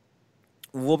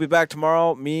 We'll be back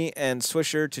tomorrow, me and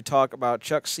Swisher, to talk about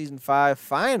Chuck Season 5.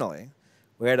 Finally,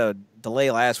 we had a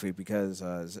delay last week because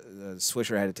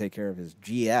Swisher had to take care of his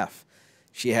GF.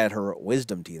 she had her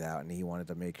wisdom teeth out, and he wanted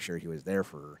to make sure he was there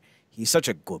for her. He's such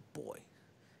a good boy.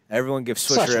 Everyone give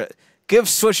Swisher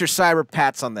cyber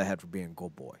pats on the head for being a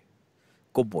good boy.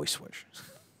 Good boy, Swish.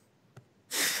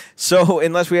 So,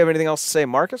 unless we have anything else to say,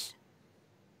 Marcus?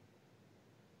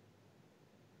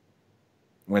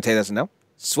 I'm going to take this as a no.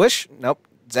 Swish? Nope.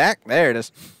 Zach? There it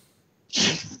is.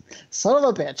 Son of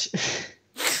a bitch.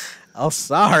 Oh,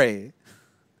 sorry.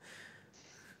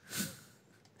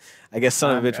 I guess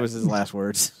son of a bitch was his last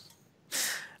words.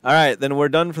 All right, then we're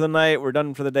done for the night. We're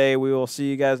done for the day. We will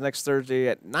see you guys next Thursday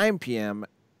at 9 p.m.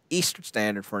 Eastern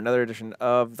Standard for another edition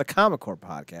of the ComicCorp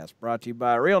podcast, brought to you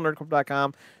by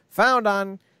RealNerdCorp.com, found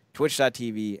on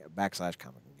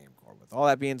twitch.tv/ComicGameCorp. With all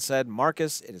that being said,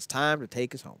 Marcus, it is time to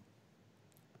take us home.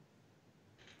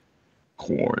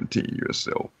 Quarantine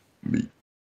yourself, me.